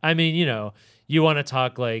 I mean, you know, you want to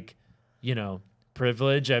talk like, you know,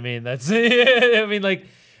 privilege. I mean, that's I mean, like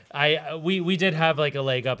we did have like a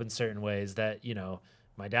leg up in certain ways that, you know,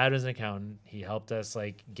 my dad was an accountant. He helped us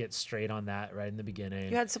like get straight on that right in the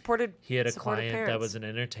beginning. You had supported. He had a supportive client that parents. was an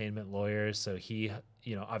entertainment lawyer, so he,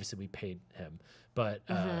 you know, obviously we paid him, but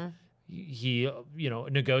he, you know,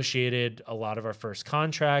 negotiated a lot of our first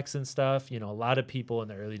contracts and stuff. You know, a lot of people in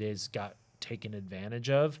the early days got taken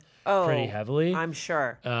advantage of pretty heavily. I'm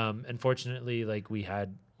sure. Unfortunately, like we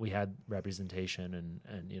had representation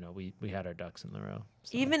and you know, we had our ducks in the row.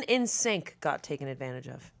 So. Even In Sync got taken advantage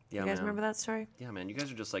of. Yeah, you guys man. remember that story? Yeah, man, you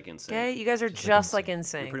guys are just like In Sync. Okay, you guys are just like In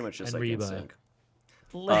Sync. You're pretty much just And like In Reba. Sync.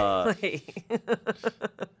 Literally.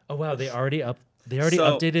 Oh wow, they already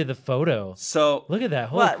updated the photo. So Look at that.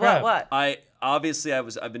 Holy crap. What? I've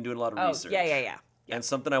been doing a lot of research. Yeah. And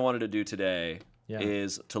something I wanted to do today Yeah.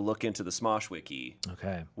 is to look into the Smosh Wiki,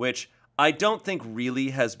 Okay. which I don't think really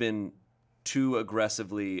has been too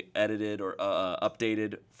aggressively edited or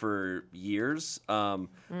updated for years.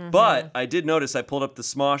 But I did notice I pulled up the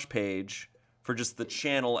Smosh page for just the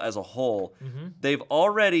channel as a whole. They've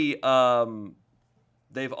already uploaded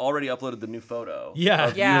the new photo. Yeah,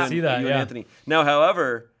 of yeah. you and, See that, you yeah. and Anthony. Now,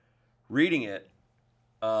 however, reading it,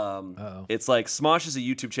 it's like Smosh is a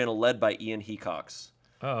YouTube channel led by Ian Hecox.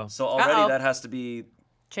 Oh. So already Uh-oh. that has to be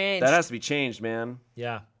Changed. man.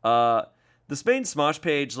 Yeah. The Spain Smosh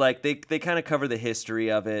page, like they kind of cover the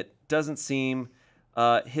history of it. Doesn't seem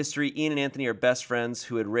history. Ian and Anthony are best friends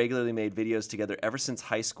who had regularly made videos together ever since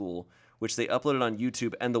high school, which they uploaded on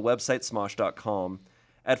YouTube and the website smosh.com.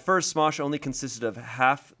 At first, Smosh only consisted of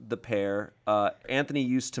half the pair. Anthony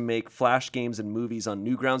used to make flash games and movies on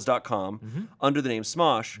newgrounds.com under the name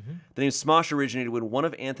Smosh. The name Smosh originated when one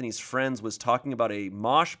of Anthony's friends was talking about a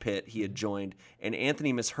mosh pit he had joined, and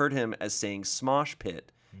Anthony misheard him as saying Smosh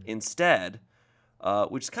Pit instead,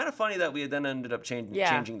 which is kind of funny that we then ended up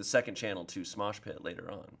changing the second channel to Smosh Pit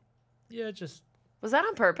later on. Yeah, just Was that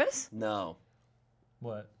on purpose? No.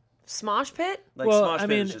 what? Smosh Pit? Like Well, Smosh I Pit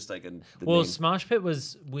mean, is just like the Well, name. Smosh Pit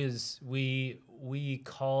was we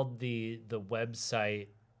called the website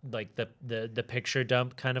like the picture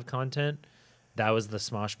dump kind of content. That was the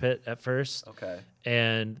Smosh Pit at first. Okay.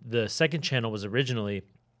 And the second channel was originally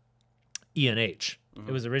E&H.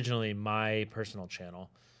 It was originally my personal channel.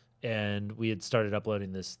 And we had started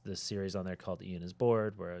uploading this series on there called Ian is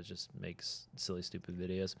Bored, where I just makes silly, stupid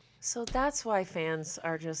videos. So that's why fans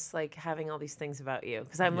are just like having all these things about you.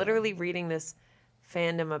 Because I'm literally reading this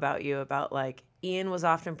fandom about you about like Ian was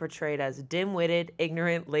often portrayed as dim-witted,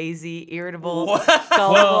 ignorant, lazy, irritable,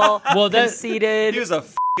 gullible, Well, that- conceited. He was a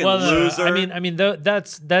fucking Well, loser. I mean,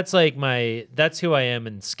 that's like that's who I am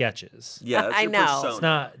in sketches. Yeah, that's I your know.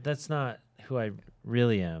 persona. That's not who I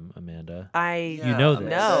really am, Amanda. I You know this.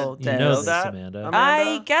 know You this. know this, that? Amanda.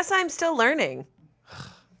 I guess I'm still learning.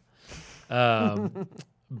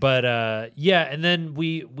 But yeah, and then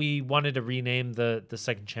we wanted to rename the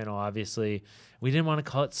second channel. Obviously, we didn't want to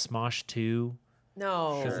call it Smosh 2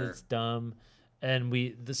 No. because Sure. it's dumb. And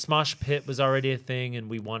the Smosh Pit was already a thing, and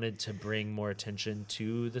we wanted to bring more attention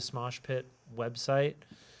to the Smosh Pit website.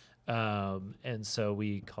 And so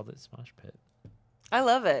we called it Smosh Pit. I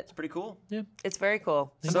love it. Pretty cool. Yeah. It's very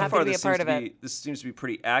cool. I'm So happy far, to be a this part seems of to it. be this seems to be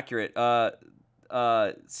pretty accurate.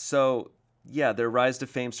 So yeah, their rise to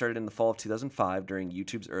fame started in the fall of 2005 during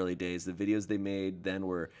YouTube's early days. The videos they made then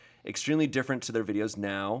were extremely different to their videos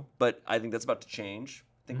now, but I think that's about to change.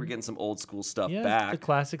 I think we're getting some old school stuff Yeah, back. the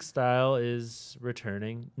classic style is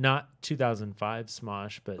returning. Not 2005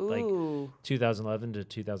 Smosh, but like Ooh. 2011 to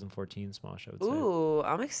 2014 Smosh, I would say. Ooh,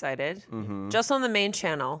 I'm excited. Mm-hmm. Just on the main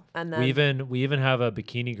channel. And then We even have a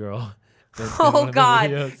bikini girl. that's in one Oh of the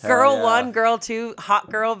God. videos. Girl yeah. 1, girl 2,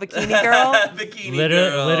 hot girl, bikini girl. Bikini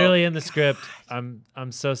girl. Literally in the script. I'm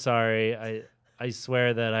so sorry. I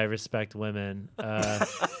swear that I respect women.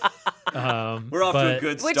 We're off to a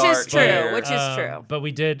good Which start. is true, here. which is true. But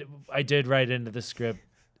I did write into the script.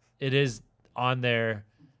 It is on there.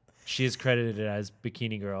 She is credited as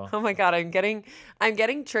Bikini Girl. Oh my God, I'm getting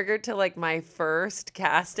triggered to like my first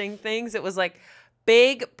casting things. It was like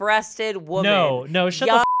big-breasted woman. No, shut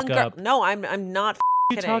young the fuck girl. up. No, I'm not What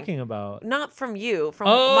are you kidding. talking about? Not from you, from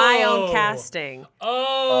my Oh. own casting.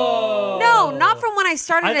 Oh. No, not from when I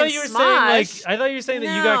started I thought in you were Smosh. saying I thought you were saying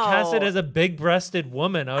that you got casted No. as a big-breasted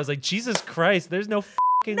woman. I was like, Jesus Christ, there's no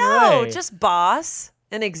fucking No, way. just boss,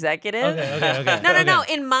 an executive. Okay. No.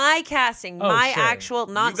 In my casting, Oh, my sure. actual,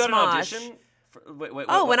 not you got Smosh. an audition? Wait,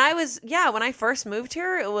 Oh, what? when I first moved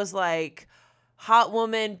here, it was like hot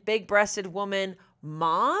woman, big breasted woman,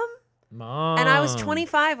 mom. Mom. And I was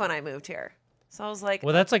 25 when I moved here. So I was like,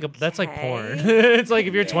 Well, that's like porn. okay. It's like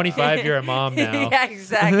if you're 25, you're a mom now. Yeah,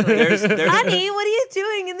 exactly. There's Honey, what are you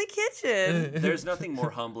doing in the kitchen? There's nothing more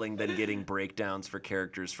humbling than getting breakdowns for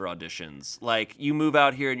characters for auditions. Like you move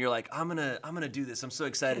out here and you're like, I'm gonna do this. I'm so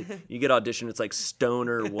excited. You get audition, it's like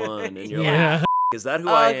Stoner 1, and you're Yeah. like, is that who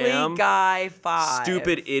I am? Ugly guy 5.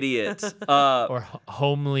 Stupid idiot. Or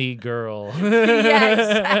homely girl. Yeah,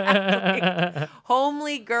 exactly.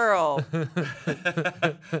 Homely girl.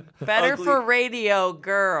 Better Ugly. for radio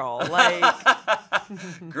girl. Like,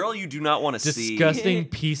 Girl, you do not want to see. Disgusting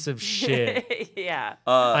piece of shit. yeah.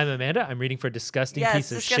 I'm Amanda. I'm reading for disgusting Yes,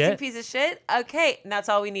 piece of disgusting shit. piece of shit. Okay, and that's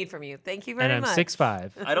all we need from you. Thank you very And I'm much.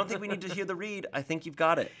 6'5". I don't think we need to hear the read. I think you've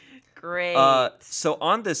got it. Great. So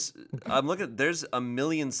on this, I'm looking. There's a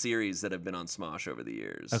million series that have been on Smosh over the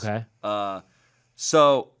years. Okay.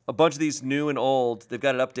 So a bunch of these new and old, they've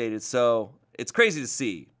got it updated. So it's crazy to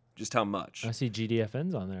see just how much. I see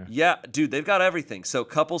GDFN's on there. Yeah, dude, they've got everything. So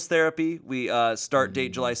couples therapy, we start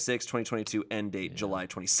date July 6, 2022, end date July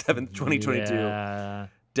 27th, 2022. Yeah.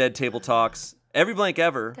 Dead Table Talks, Every Blank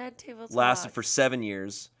Ever Dead Table lasted Talk. for 7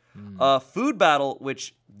 years. Food Battle,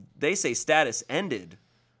 which they say status ended.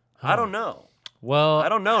 I don't know. Well, I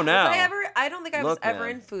don't know Was now. I don't think I was Look, ever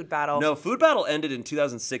man. in Food Battle. No, Food Battle ended in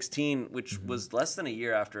 2016, which was less than a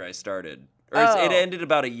year after I started. Or Oh. it ended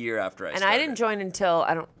about a year after I And started. I didn't join until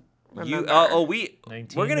I don't remember.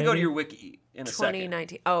 We're gonna go to your wiki in a second.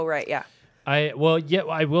 2019. Oh right, yeah. I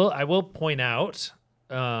will point out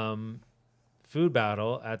Food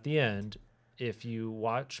Battle at the end. If you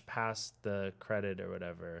watch past the credit or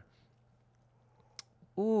whatever,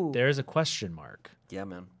 Ooh. there's a question mark. Yeah,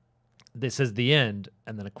 man. This says the end,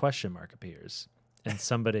 and then a question mark appears, and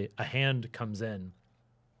a hand comes in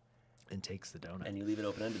and takes the donut. And you leave it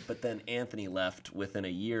open ended, but then Anthony left within a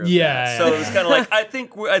year. Of Yeah, that. So yeah. it was kind of like I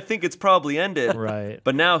think it's probably ended. Right.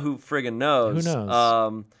 But now who friggin' knows? Who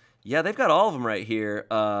knows? Yeah, they've got all of them right here.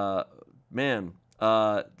 Man,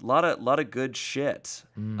 lot of good shit.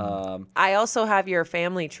 I also have your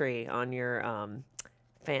family tree on your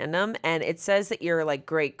fandom, and it says that your like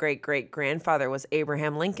great grandfather was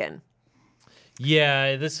Abraham Lincoln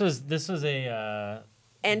Yeah, this was a.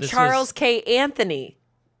 and This Charles was- K. Anthony.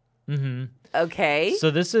 Mm-hmm. Okay.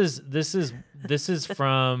 So this is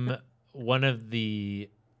from one of the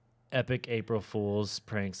epic April Fool's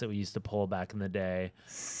pranks that we used to pull back in the day.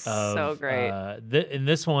 So great. In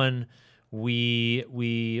this one,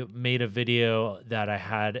 we made a video that I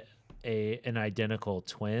had an identical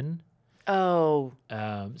twin. Oh.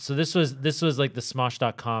 So this was like the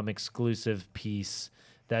Smosh.com exclusive piece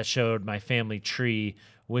that showed my family tree,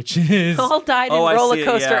 which is All died in Oh, I see roller it,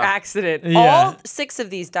 coaster yeah. accident. Yeah. All 6 of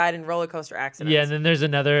these died in roller coaster accidents. yeah. And then there's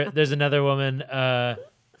another woman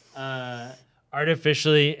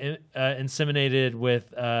artificially inseminated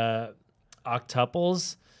with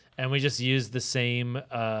octuples, and we just used the same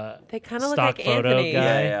They kind of look stock like photo Anthony.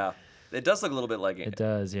 guy. Yeah. It does look a little bit like It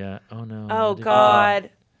does, yeah. Oh no. Oh I didn't- God.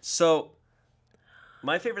 So,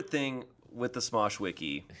 my favorite thing with the Smosh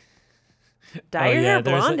Wiki. Dye your hair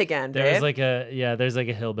there's blonde a- again, There's babe. there's like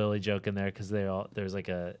a hillbilly joke in there because there's like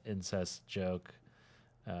a incest joke.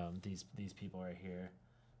 These people right here.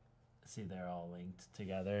 See, they're all linked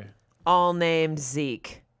together. All named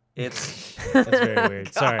Zeke. It's That's very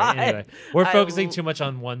weird. Sorry. God. Anyway, we're I focusing l- too much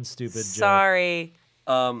on one stupid joke. Sorry.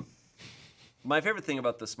 my favorite thing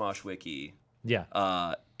about the Smosh Wiki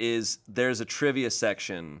Yeah. is there's a trivia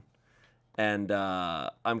section, and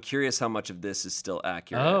I'm curious how much of this is still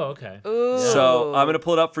accurate. Oh, okay. Ooh. So I'm gonna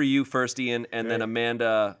pull it up for you first, Ian, and then Great.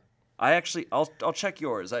 Amanda. I'll check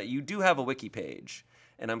yours. You do have a wiki page,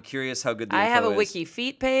 and I'm curious how good the I info have a is. wiki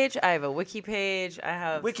feet page. I have a wiki page. I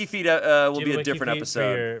have Wiki feed Do will you be have a wiki different feed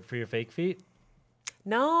episode. for your fake feet.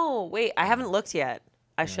 No, wait, I haven't looked yet.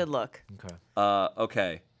 I should look. Okay.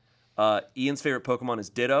 Okay. Ian's favorite Pokemon is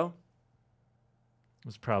Ditto. It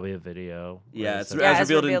was probably a video. where Yeah, they it's said- as it's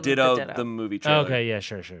revealed in revealed in Ditto, Ditto. the movie trailer. Okay, yeah,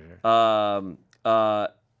 sure.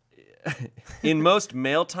 In most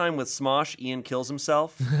mail time with Smosh, Ian kills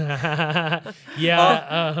himself.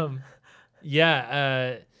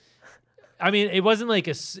 Yeah, I mean, it wasn't like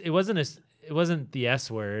it wasn't the S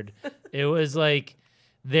word. It was like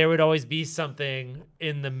there would always be something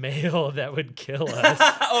in the mail that would kill us.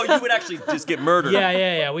 Oh, you would actually just get murdered.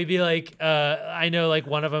 Yeah. We'd be like, I know, like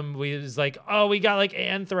one of them, we was like, oh, we got like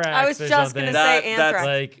anthrax. I was or just something. gonna That- say that's anthrax.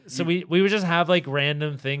 Like, so we would just have like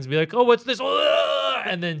random things, be like, oh, what's this?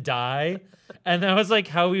 And then die. And that was like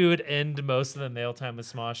how we would end most of the Mail Time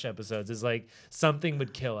with Smosh episodes. Is like something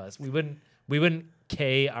would kill us. We wouldn't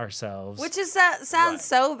K ourselves. Which is that sounds Right.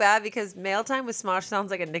 so bad because Mail Time with Smosh sounds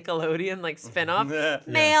like a Nickelodeon like spinoff.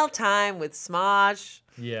 Mail Time with Smosh.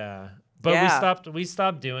 yeah. But Yeah. we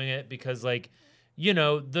stopped doing it because like, you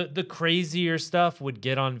know, the crazier stuff would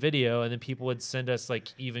get on video, and then people would send us like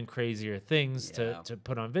even crazier things to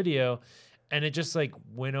put on video, and it just like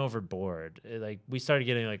went overboard. Like we started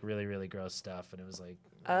getting like really, really gross stuff, and it was like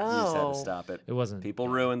You just had Oh. to stop it. it wasn't. People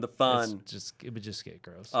ruined the fun. It would just get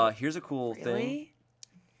gross. Here's a cool thing. Really?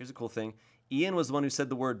 Here's a cool thing. Ian was the one who said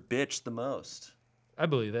the word bitch the most. I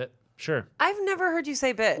believe it. Sure. I've never heard you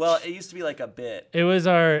say bitch. Well, it used to be like a bit. It was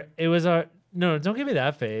our. No, don't give me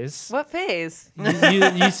that face. What phase?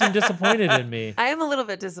 You seem disappointed in me. I am a little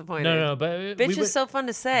bit disappointed. No, but Bitch is so fun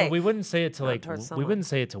to say. But we wouldn't say it to Not like towards we someone. wouldn't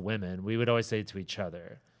say it to women. We would always say it to each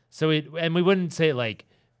other. So we wouldn't say it like,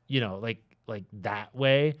 you know, like that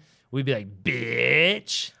way. We'd be like,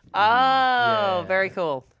 bitch. Oh, Yeah. very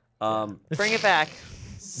cool. Bring it back.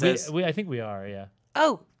 Says, I think we are, yeah.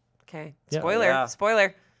 Oh, okay. Yeah. Spoiler. Yeah.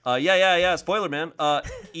 Spoiler. yeah. Spoiler, man.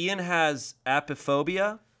 Ian has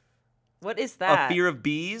apiphobia, What is a that? fear of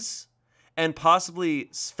bees, and possibly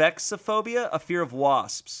sphexophobia, a fear of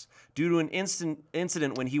wasps, due to an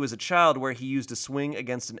incident when he was a child where he used a swing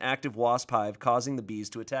against an active wasp hive, causing the bees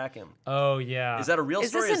to attack him. Oh yeah. Is that a real Is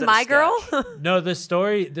story? this or in is My that a Girl? sketch? No,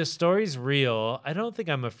 the story's real. I don't think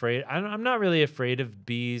I'm afraid. I'm not really afraid of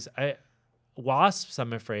bees. Wasps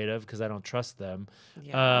I'm afraid of because I don't trust them.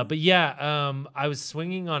 Yeah. But yeah, I was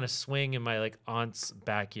swinging on a swing in my like aunt's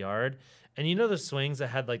backyard, and you know the swings that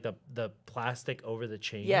had like the plastic over the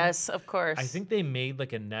chain. Yes, of course. I think they made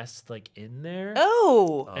like a nest like in there.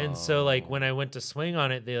 Oh. And so like when I went to swing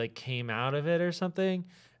on it, they like came out of it or something.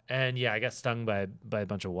 And yeah, I got stung by a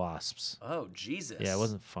bunch of wasps. Oh, Jesus. Yeah, it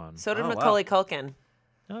wasn't fun. So did Oh, wow. Macaulay Culkin.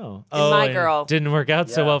 Oh, My and it Girl. didn't work out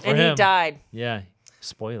so Yeah. well for And him. he died. Yeah,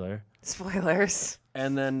 spoiler. Spoilers.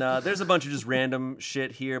 And then there's a bunch of just random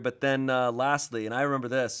shit here. But then lastly, and I remember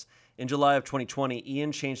this, in July of 2020,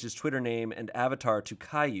 Ian changed his Twitter name and avatar to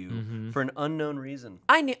Caillou for an unknown reason.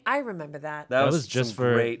 I remember that. That was just some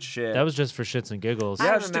for great shit. That was just for shits and giggles. I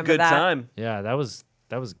yeah, just a remember good that. time. Yeah, that was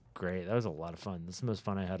great. That was a lot of fun. This is the most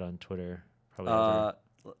fun I had on Twitter probably ever.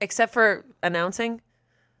 Except for announcing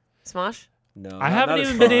Smosh. No, I not haven't as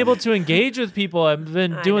even been fun. able to engage with people. I've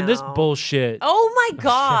been I doing this know. bullshit. Oh my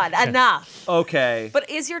God. Enough. Okay. But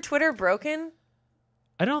is your Twitter broken?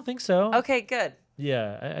 I don't think so. Okay, good.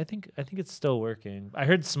 Yeah, I think it's still working. I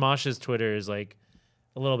heard Smosh's Twitter is like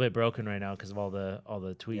a little bit broken right now because of all the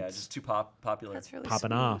tweets Yeah, just too popular. That's really popping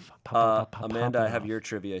sweet. off. Pop, Amanda, I popping have off. your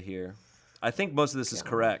trivia here. I think most of this is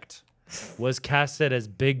correct. Was casted as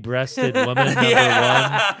big-breasted woman number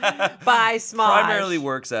one. By Smosh. Primarily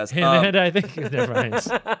works as. And I think never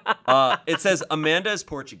mind. It says Amanda is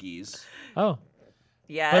Portuguese. Oh,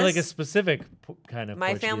 Yes. but like a specific kind of. My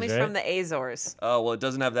Portuguese, family's right? from the Azores. Oh well, it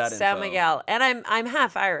doesn't have that San info. Miguel. And I'm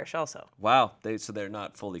half Irish also. Wow, so they're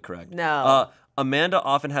not fully correct. No. Amanda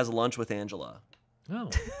often has lunch with Angela. Oh,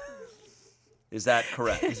 Is that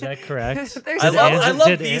correct? is that correct? There's I so love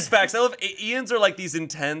much- these facts. I love Ian's are like these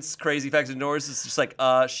intense, crazy facts, and yours is just like,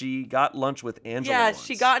 she got lunch with Angela. Yeah, once.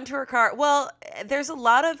 she got into her car. Well, there's a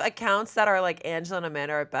lot of accounts that are like Angela and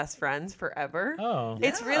Amanda are best friends forever. Oh,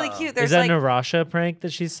 It's really Yeah. cute. There's is that like an Narasha prank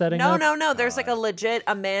that she's setting no, up? no. There's like a legit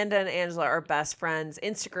Amanda and Angela are best friends,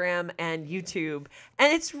 Instagram and YouTube,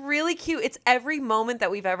 and it's really cute. It's every moment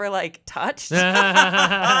that we've ever like touched.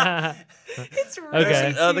 It's really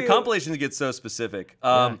Okay. cute. The compilations get so specific.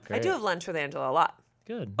 Yeah, I do have lunch with Angela a lot.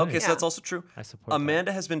 Good. Okay, nice. so that's also true. I support that.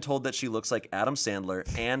 Amanda has been told that she looks like Adam Sandler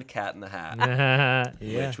and Cat in the Hat,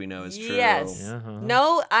 yeah. which we know is true. Yes. Uh-huh.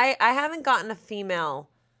 No, I haven't gotten a female.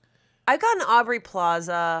 I've gotten Aubrey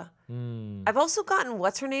Plaza. I've also gotten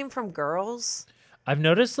what's her name from Girls. I've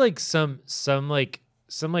noticed like some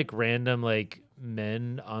random like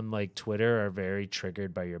men on like Twitter are very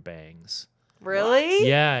triggered by your bangs. Really?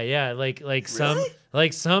 Yeah, like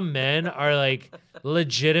some men are like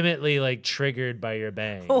legitimately like triggered by your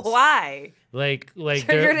bangs. Why? Like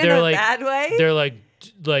Triggered in they're a like bad way? they're like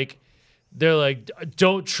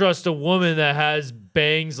don't trust a woman that has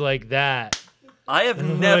bangs like that. I have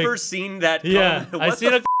never seen that. Yeah, comment. I've What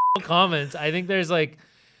seen the a comments. I think there's I'm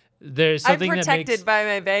something that protected makes by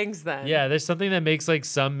my bangs then. yeah, there's something that makes like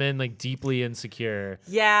some men like deeply insecure.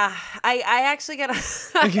 Yeah. I actually get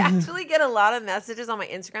a lot of messages on my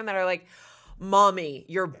Instagram that are like, "Mommy,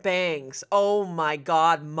 your bangs. Oh my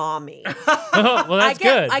God, mommy." Well, that's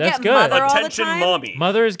good. I That's get good. mother all the Attention, time. mommy.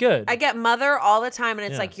 Mother is good. I get mother all the time, and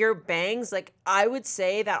it's Yeah. like your bangs. Like I would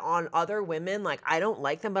say that on other women, like I don't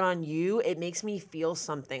like them, but on you, it makes me feel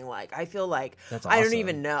something. Like I feel like That's I don't awesome.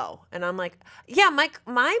 even know, and I'm like, yeah,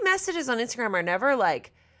 my messages on Instagram are never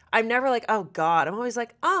like, I'm never like, oh God. I'm always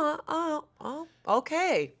like, oh,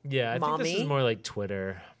 okay. Yeah, I think this is mommy. more like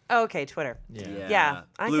Twitter. Oh, okay, Twitter. Yeah.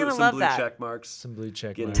 I Blue- kind of some love blue that. check marks. Some blue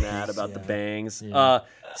check Getting marks. mad about the bangs. Yeah.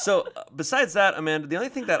 So besides that, Amanda, the only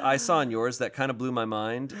thing that I saw in yours that kind of blew my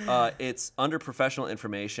mind, it's under professional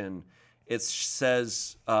information. It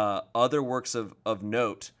says other works of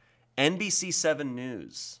note, NBC7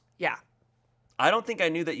 News. Yeah. I don't think I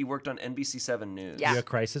knew that you worked on NBC7 News. Yeah. You a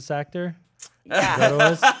crisis actor? Yeah. Is that what it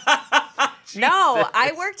was? No,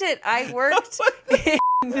 I worked.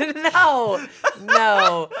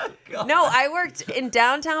 No. I worked in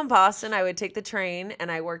downtown Boston. I would take the train,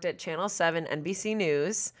 and I worked at Channel 7 NBC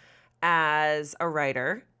News as a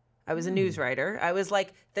writer. I was a news writer. I was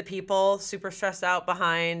like the people super stressed out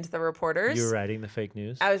behind the reporters. You were writing the fake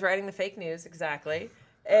news? I was writing the fake news, exactly.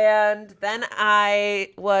 And then but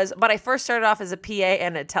I first started off as a PA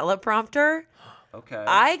and a teleprompter. Okay.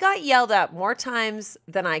 I got yelled at more times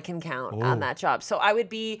than I can count on that job. So I would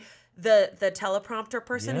be the teleprompter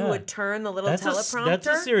person who would turn the little teleprompter. That's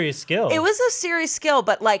a serious skill. It was a serious skill,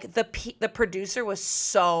 but like the producer was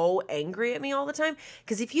so angry at me all the time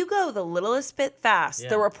because if you go the littlest bit fast,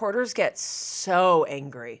 the reporters get so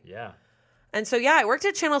angry. Yeah. And so I worked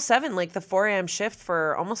at Channel 7 like the 4 a.m. shift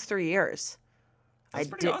for almost 3 years. That's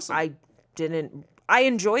pretty awesome. I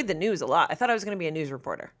enjoyed the news a lot. I thought I was going to be a news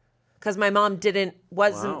reporter. Because my mom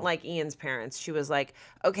wasn't like Ian's parents. She was like,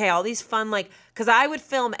 okay, all these fun, because I would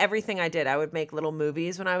film everything I did. I would make little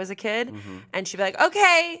movies when I was a kid. And she'd be like,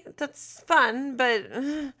 okay, that's fun, but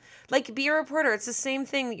be a reporter. It's the same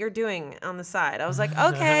thing that you're doing on the side. I was like,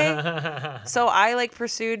 okay. So I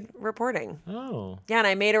pursued reporting. Oh. Yeah, and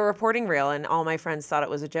I made a reporting reel, and all my friends thought it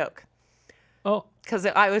was a joke. Oh. Because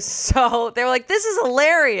they were like, this is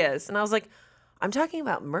hilarious. And I was like, I'm talking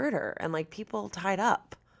about murder and people tied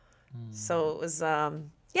up. So it was,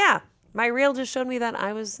 my reel just showed me that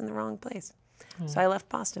I was in the wrong place. So I left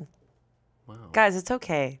Boston. Wow. Guys, it's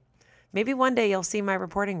okay. Maybe one day you'll see my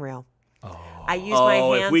reporting reel. I use my hands a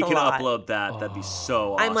lot. If we can upload that, that'd be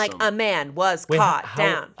so awesome. I'm like, a man was caught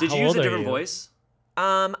down. Did you use a different voice?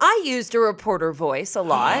 I used a reporter voice a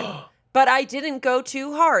lot, but I didn't go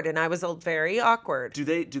too hard, and I was very awkward. Do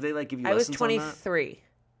they give you lessons I was on that? 23.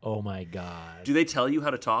 Oh, my God. Do they tell you how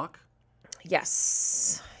to talk?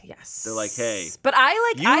 Yes. They're like, hey, but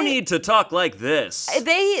you need to talk like this.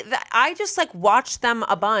 I just watched them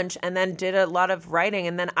a bunch and then did a lot of writing,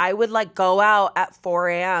 and then I would go out at 4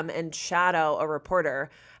 a.m. and shadow a reporter,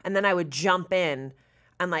 and then I would jump in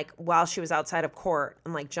and while she was outside of court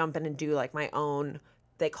and jump in and do my own,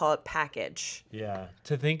 they call it package. Yeah.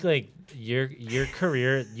 To think your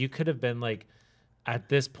career, you could have been at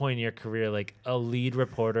this point in your career a lead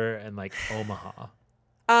reporter in Omaha.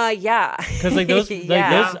 Yeah. Because those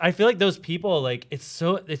I feel like those people it's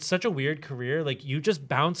such a weird career. You just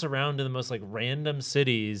bounce around to the most random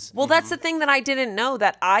cities. Well, that's the thing that I didn't know,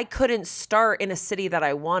 that I couldn't start in a city that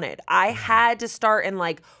I wanted. I had to start in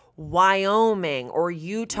Wyoming or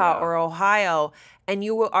Utah or Ohio, and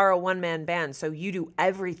you are a one-man band, so you do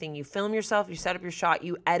everything. You film yourself, you set up your shot,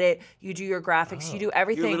 you edit, you do your graphics, you do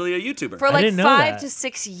everything. You're literally a YouTuber. For I didn't know 5 that. to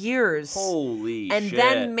 6 years. Holy shit. And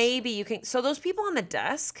then maybe you can. So those people on the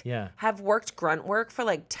desk Yeah. have worked grunt work for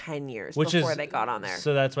 10 years before they got on there.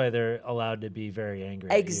 So that's why they're allowed to be very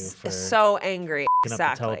angry at you for so angry.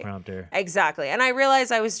 Exactly. up the teleprompter. Exactly. And I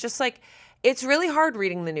realized I was just it's really hard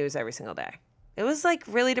reading the news every single day. It was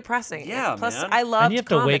really depressing. Yeah, Plus, man. I loved And you have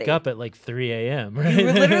comedy. to wake up at 3 a.m., right? You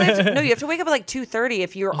literally have to, no, you have to wake up at 2:30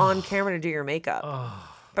 if you're on camera to do your makeup.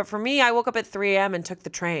 But for me, I woke up at 3 a.m. and took the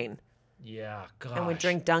train Yeah, gosh. and would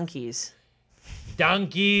drink donkeys.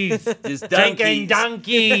 Donkeys. Just Drinking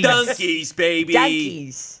donkeys. Donkeys, baby.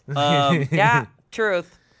 Donkeys. Yeah,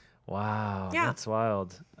 truth. Wow, Yeah. that's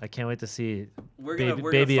wild. I can't wait to see We're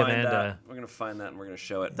baby gonna find Amanda. that. We're gonna find that and we're gonna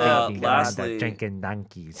show it. Drinking Lastly, drinking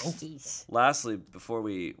donkeys. Donkeys. lastly, before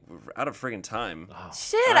we're out of friggin' time.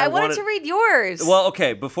 Shit, I wanted wanted- to read yours. Well,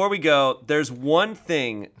 okay, before we go, there's one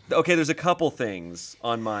thing. Okay, there's a couple things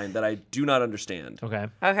on mine that I do not understand. Okay.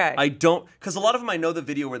 Okay. I don't, because a lot of them I know the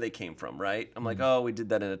video where they came from, right? I'm like, oh, we did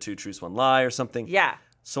that in a 2 Truths, 1 Lie or something. Yeah.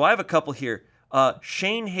 So I have a couple here.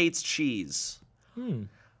 Shayne hates cheese.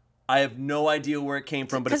 I have no idea where it came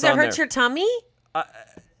from, but it's Because it on hurts there. your tummy? It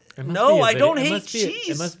must No, be a I don't it hate must be- cheese.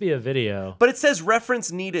 It must be a video. But it says reference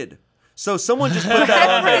needed. So someone just put that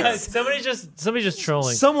on there. somebody just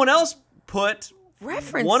trolling. Someone else put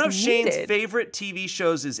Reference one of Shayne's needed. favorite TV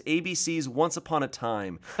shows is ABC's Once Upon a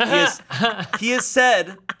Time. He has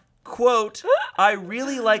said, quote, I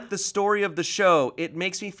really like the story of the show. It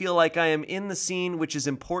makes me feel like I am in the scene, which is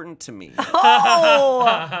important to me. Oh!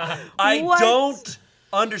 I What? don't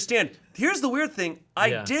understand. Here's the weird thing. I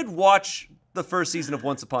Yeah. did watch the first season of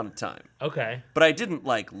Once Upon a Time, Okay. but I didn't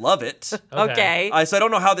like love it. Okay. So I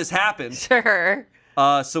don't know how this happened. Sure.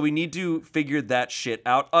 So we need to figure that shit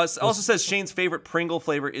out. Also says Shayne's favorite Pringle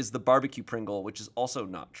flavor is the barbecue Pringle, which is also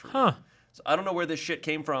not true. Huh. So I don't know where this shit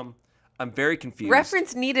came from. I'm very confused.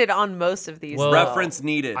 Reference needed on most of these. Well, though. Reference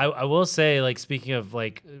needed. I will say, like, speaking of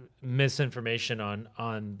like misinformation on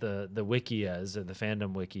the wikias or the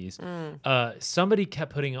fandom wikis, somebody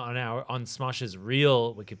kept putting on Smosh's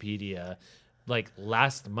real Wikipedia, like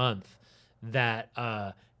last month, that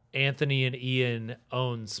Anthony and Ian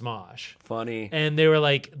own Smosh. Funny. And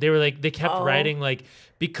they kept writing like,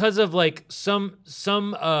 because of like some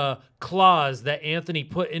clause that Anthony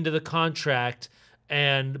put into the contract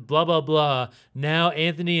and blah blah blah, now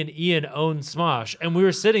Anthony and Ian own Smosh. And we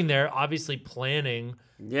were sitting there obviously planning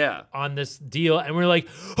on this deal, and we're like,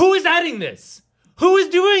 who is adding this? Who is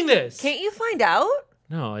doing this? Can't you find out?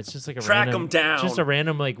 No, it's just like a Track random, him down. Just a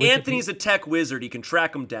random like Anthony's a tech wizard. He can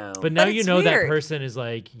track him down. But now But you it's know that weird. person is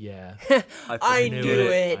like, yeah. I knew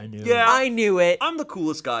it. I knew Yeah. I knew it. I'm the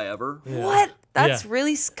coolest guy ever. What? That's Yeah.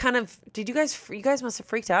 really kind of. Did you guys must have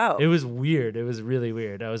freaked out. It was weird. It was really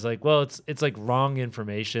weird. I was like, well, it's like wrong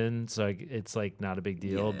information, so it's like not a big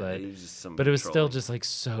deal, Yeah, he was just some but it was still trolling. just like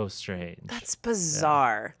so strange. That's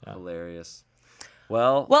bizarre. Hilarious.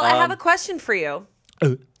 Well, Well, I have a question for you.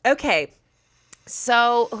 Okay.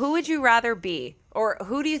 So, who would you rather be? Or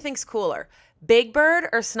who do you think's cooler? Big Bird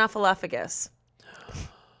or Snuffleupagus?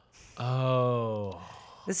 Oh.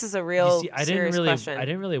 This is a real You see, I serious question.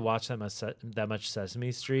 didn't really watch that much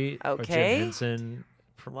Sesame Street or Okay. Jim Henson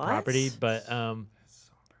What? property, but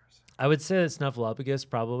I would say it's Snuffleupagus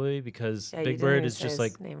probably, because Yeah, you Big didn't Bird even is say just his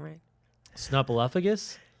like name right.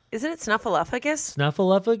 Snuffleupagus. Isn't it Snuffleupagus?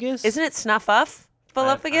 Snuffleupagus? Isn't it I have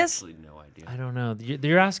Snuffleupagus? absolutely no idea. I don't know.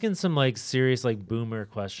 You're asking some like serious like boomer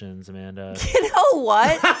questions, Amanda. You know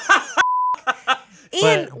what?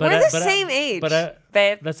 Ian, But we're I- the but I- same age, but I-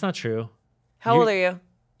 babe. That's not true. How old are you?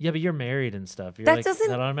 Yeah, but you're married and stuff. You're That like, doesn't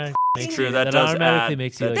that automatically makes True, you, that that does automatically add-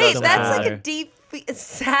 makes you that like does Babe, so that's much like a older. deep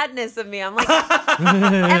sadness of me. I'm like,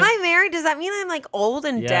 am I married? Does that mean I'm like old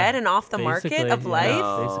and Yeah, dead and off the market basically, of yeah. life?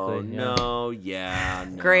 No, Basically, yeah.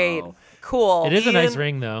 no. Great. Cool. It is a nice Ian,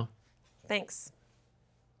 ring though. Thanks.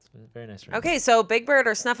 It's a very nice ring. Okay, so Big Bird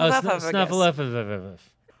or Oh, Snuffleupagus? Snuffleupagus.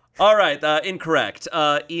 All right, incorrect.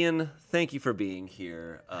 Ian, thank you for being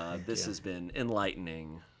here. This has been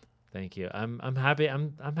enlightening. Thank you. I'm happy.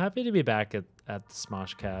 I'm happy to be back at the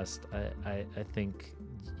SmoshCast. I think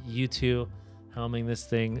you two helming this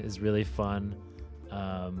thing is really fun.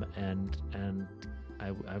 And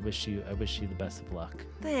I wish you the best of luck.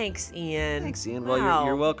 Thanks, Ian. Thanks, Ian. Well, Wow.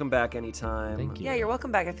 you're welcome back anytime. Thank you. Yeah, you're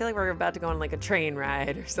welcome back. I feel like we're about to go on like a train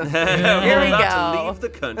ride or something. We're Here we about to go. leave the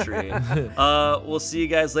country. We'll see you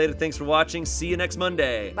guys later. Thanks for watching. See you next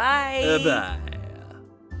Monday. Bye. Bye.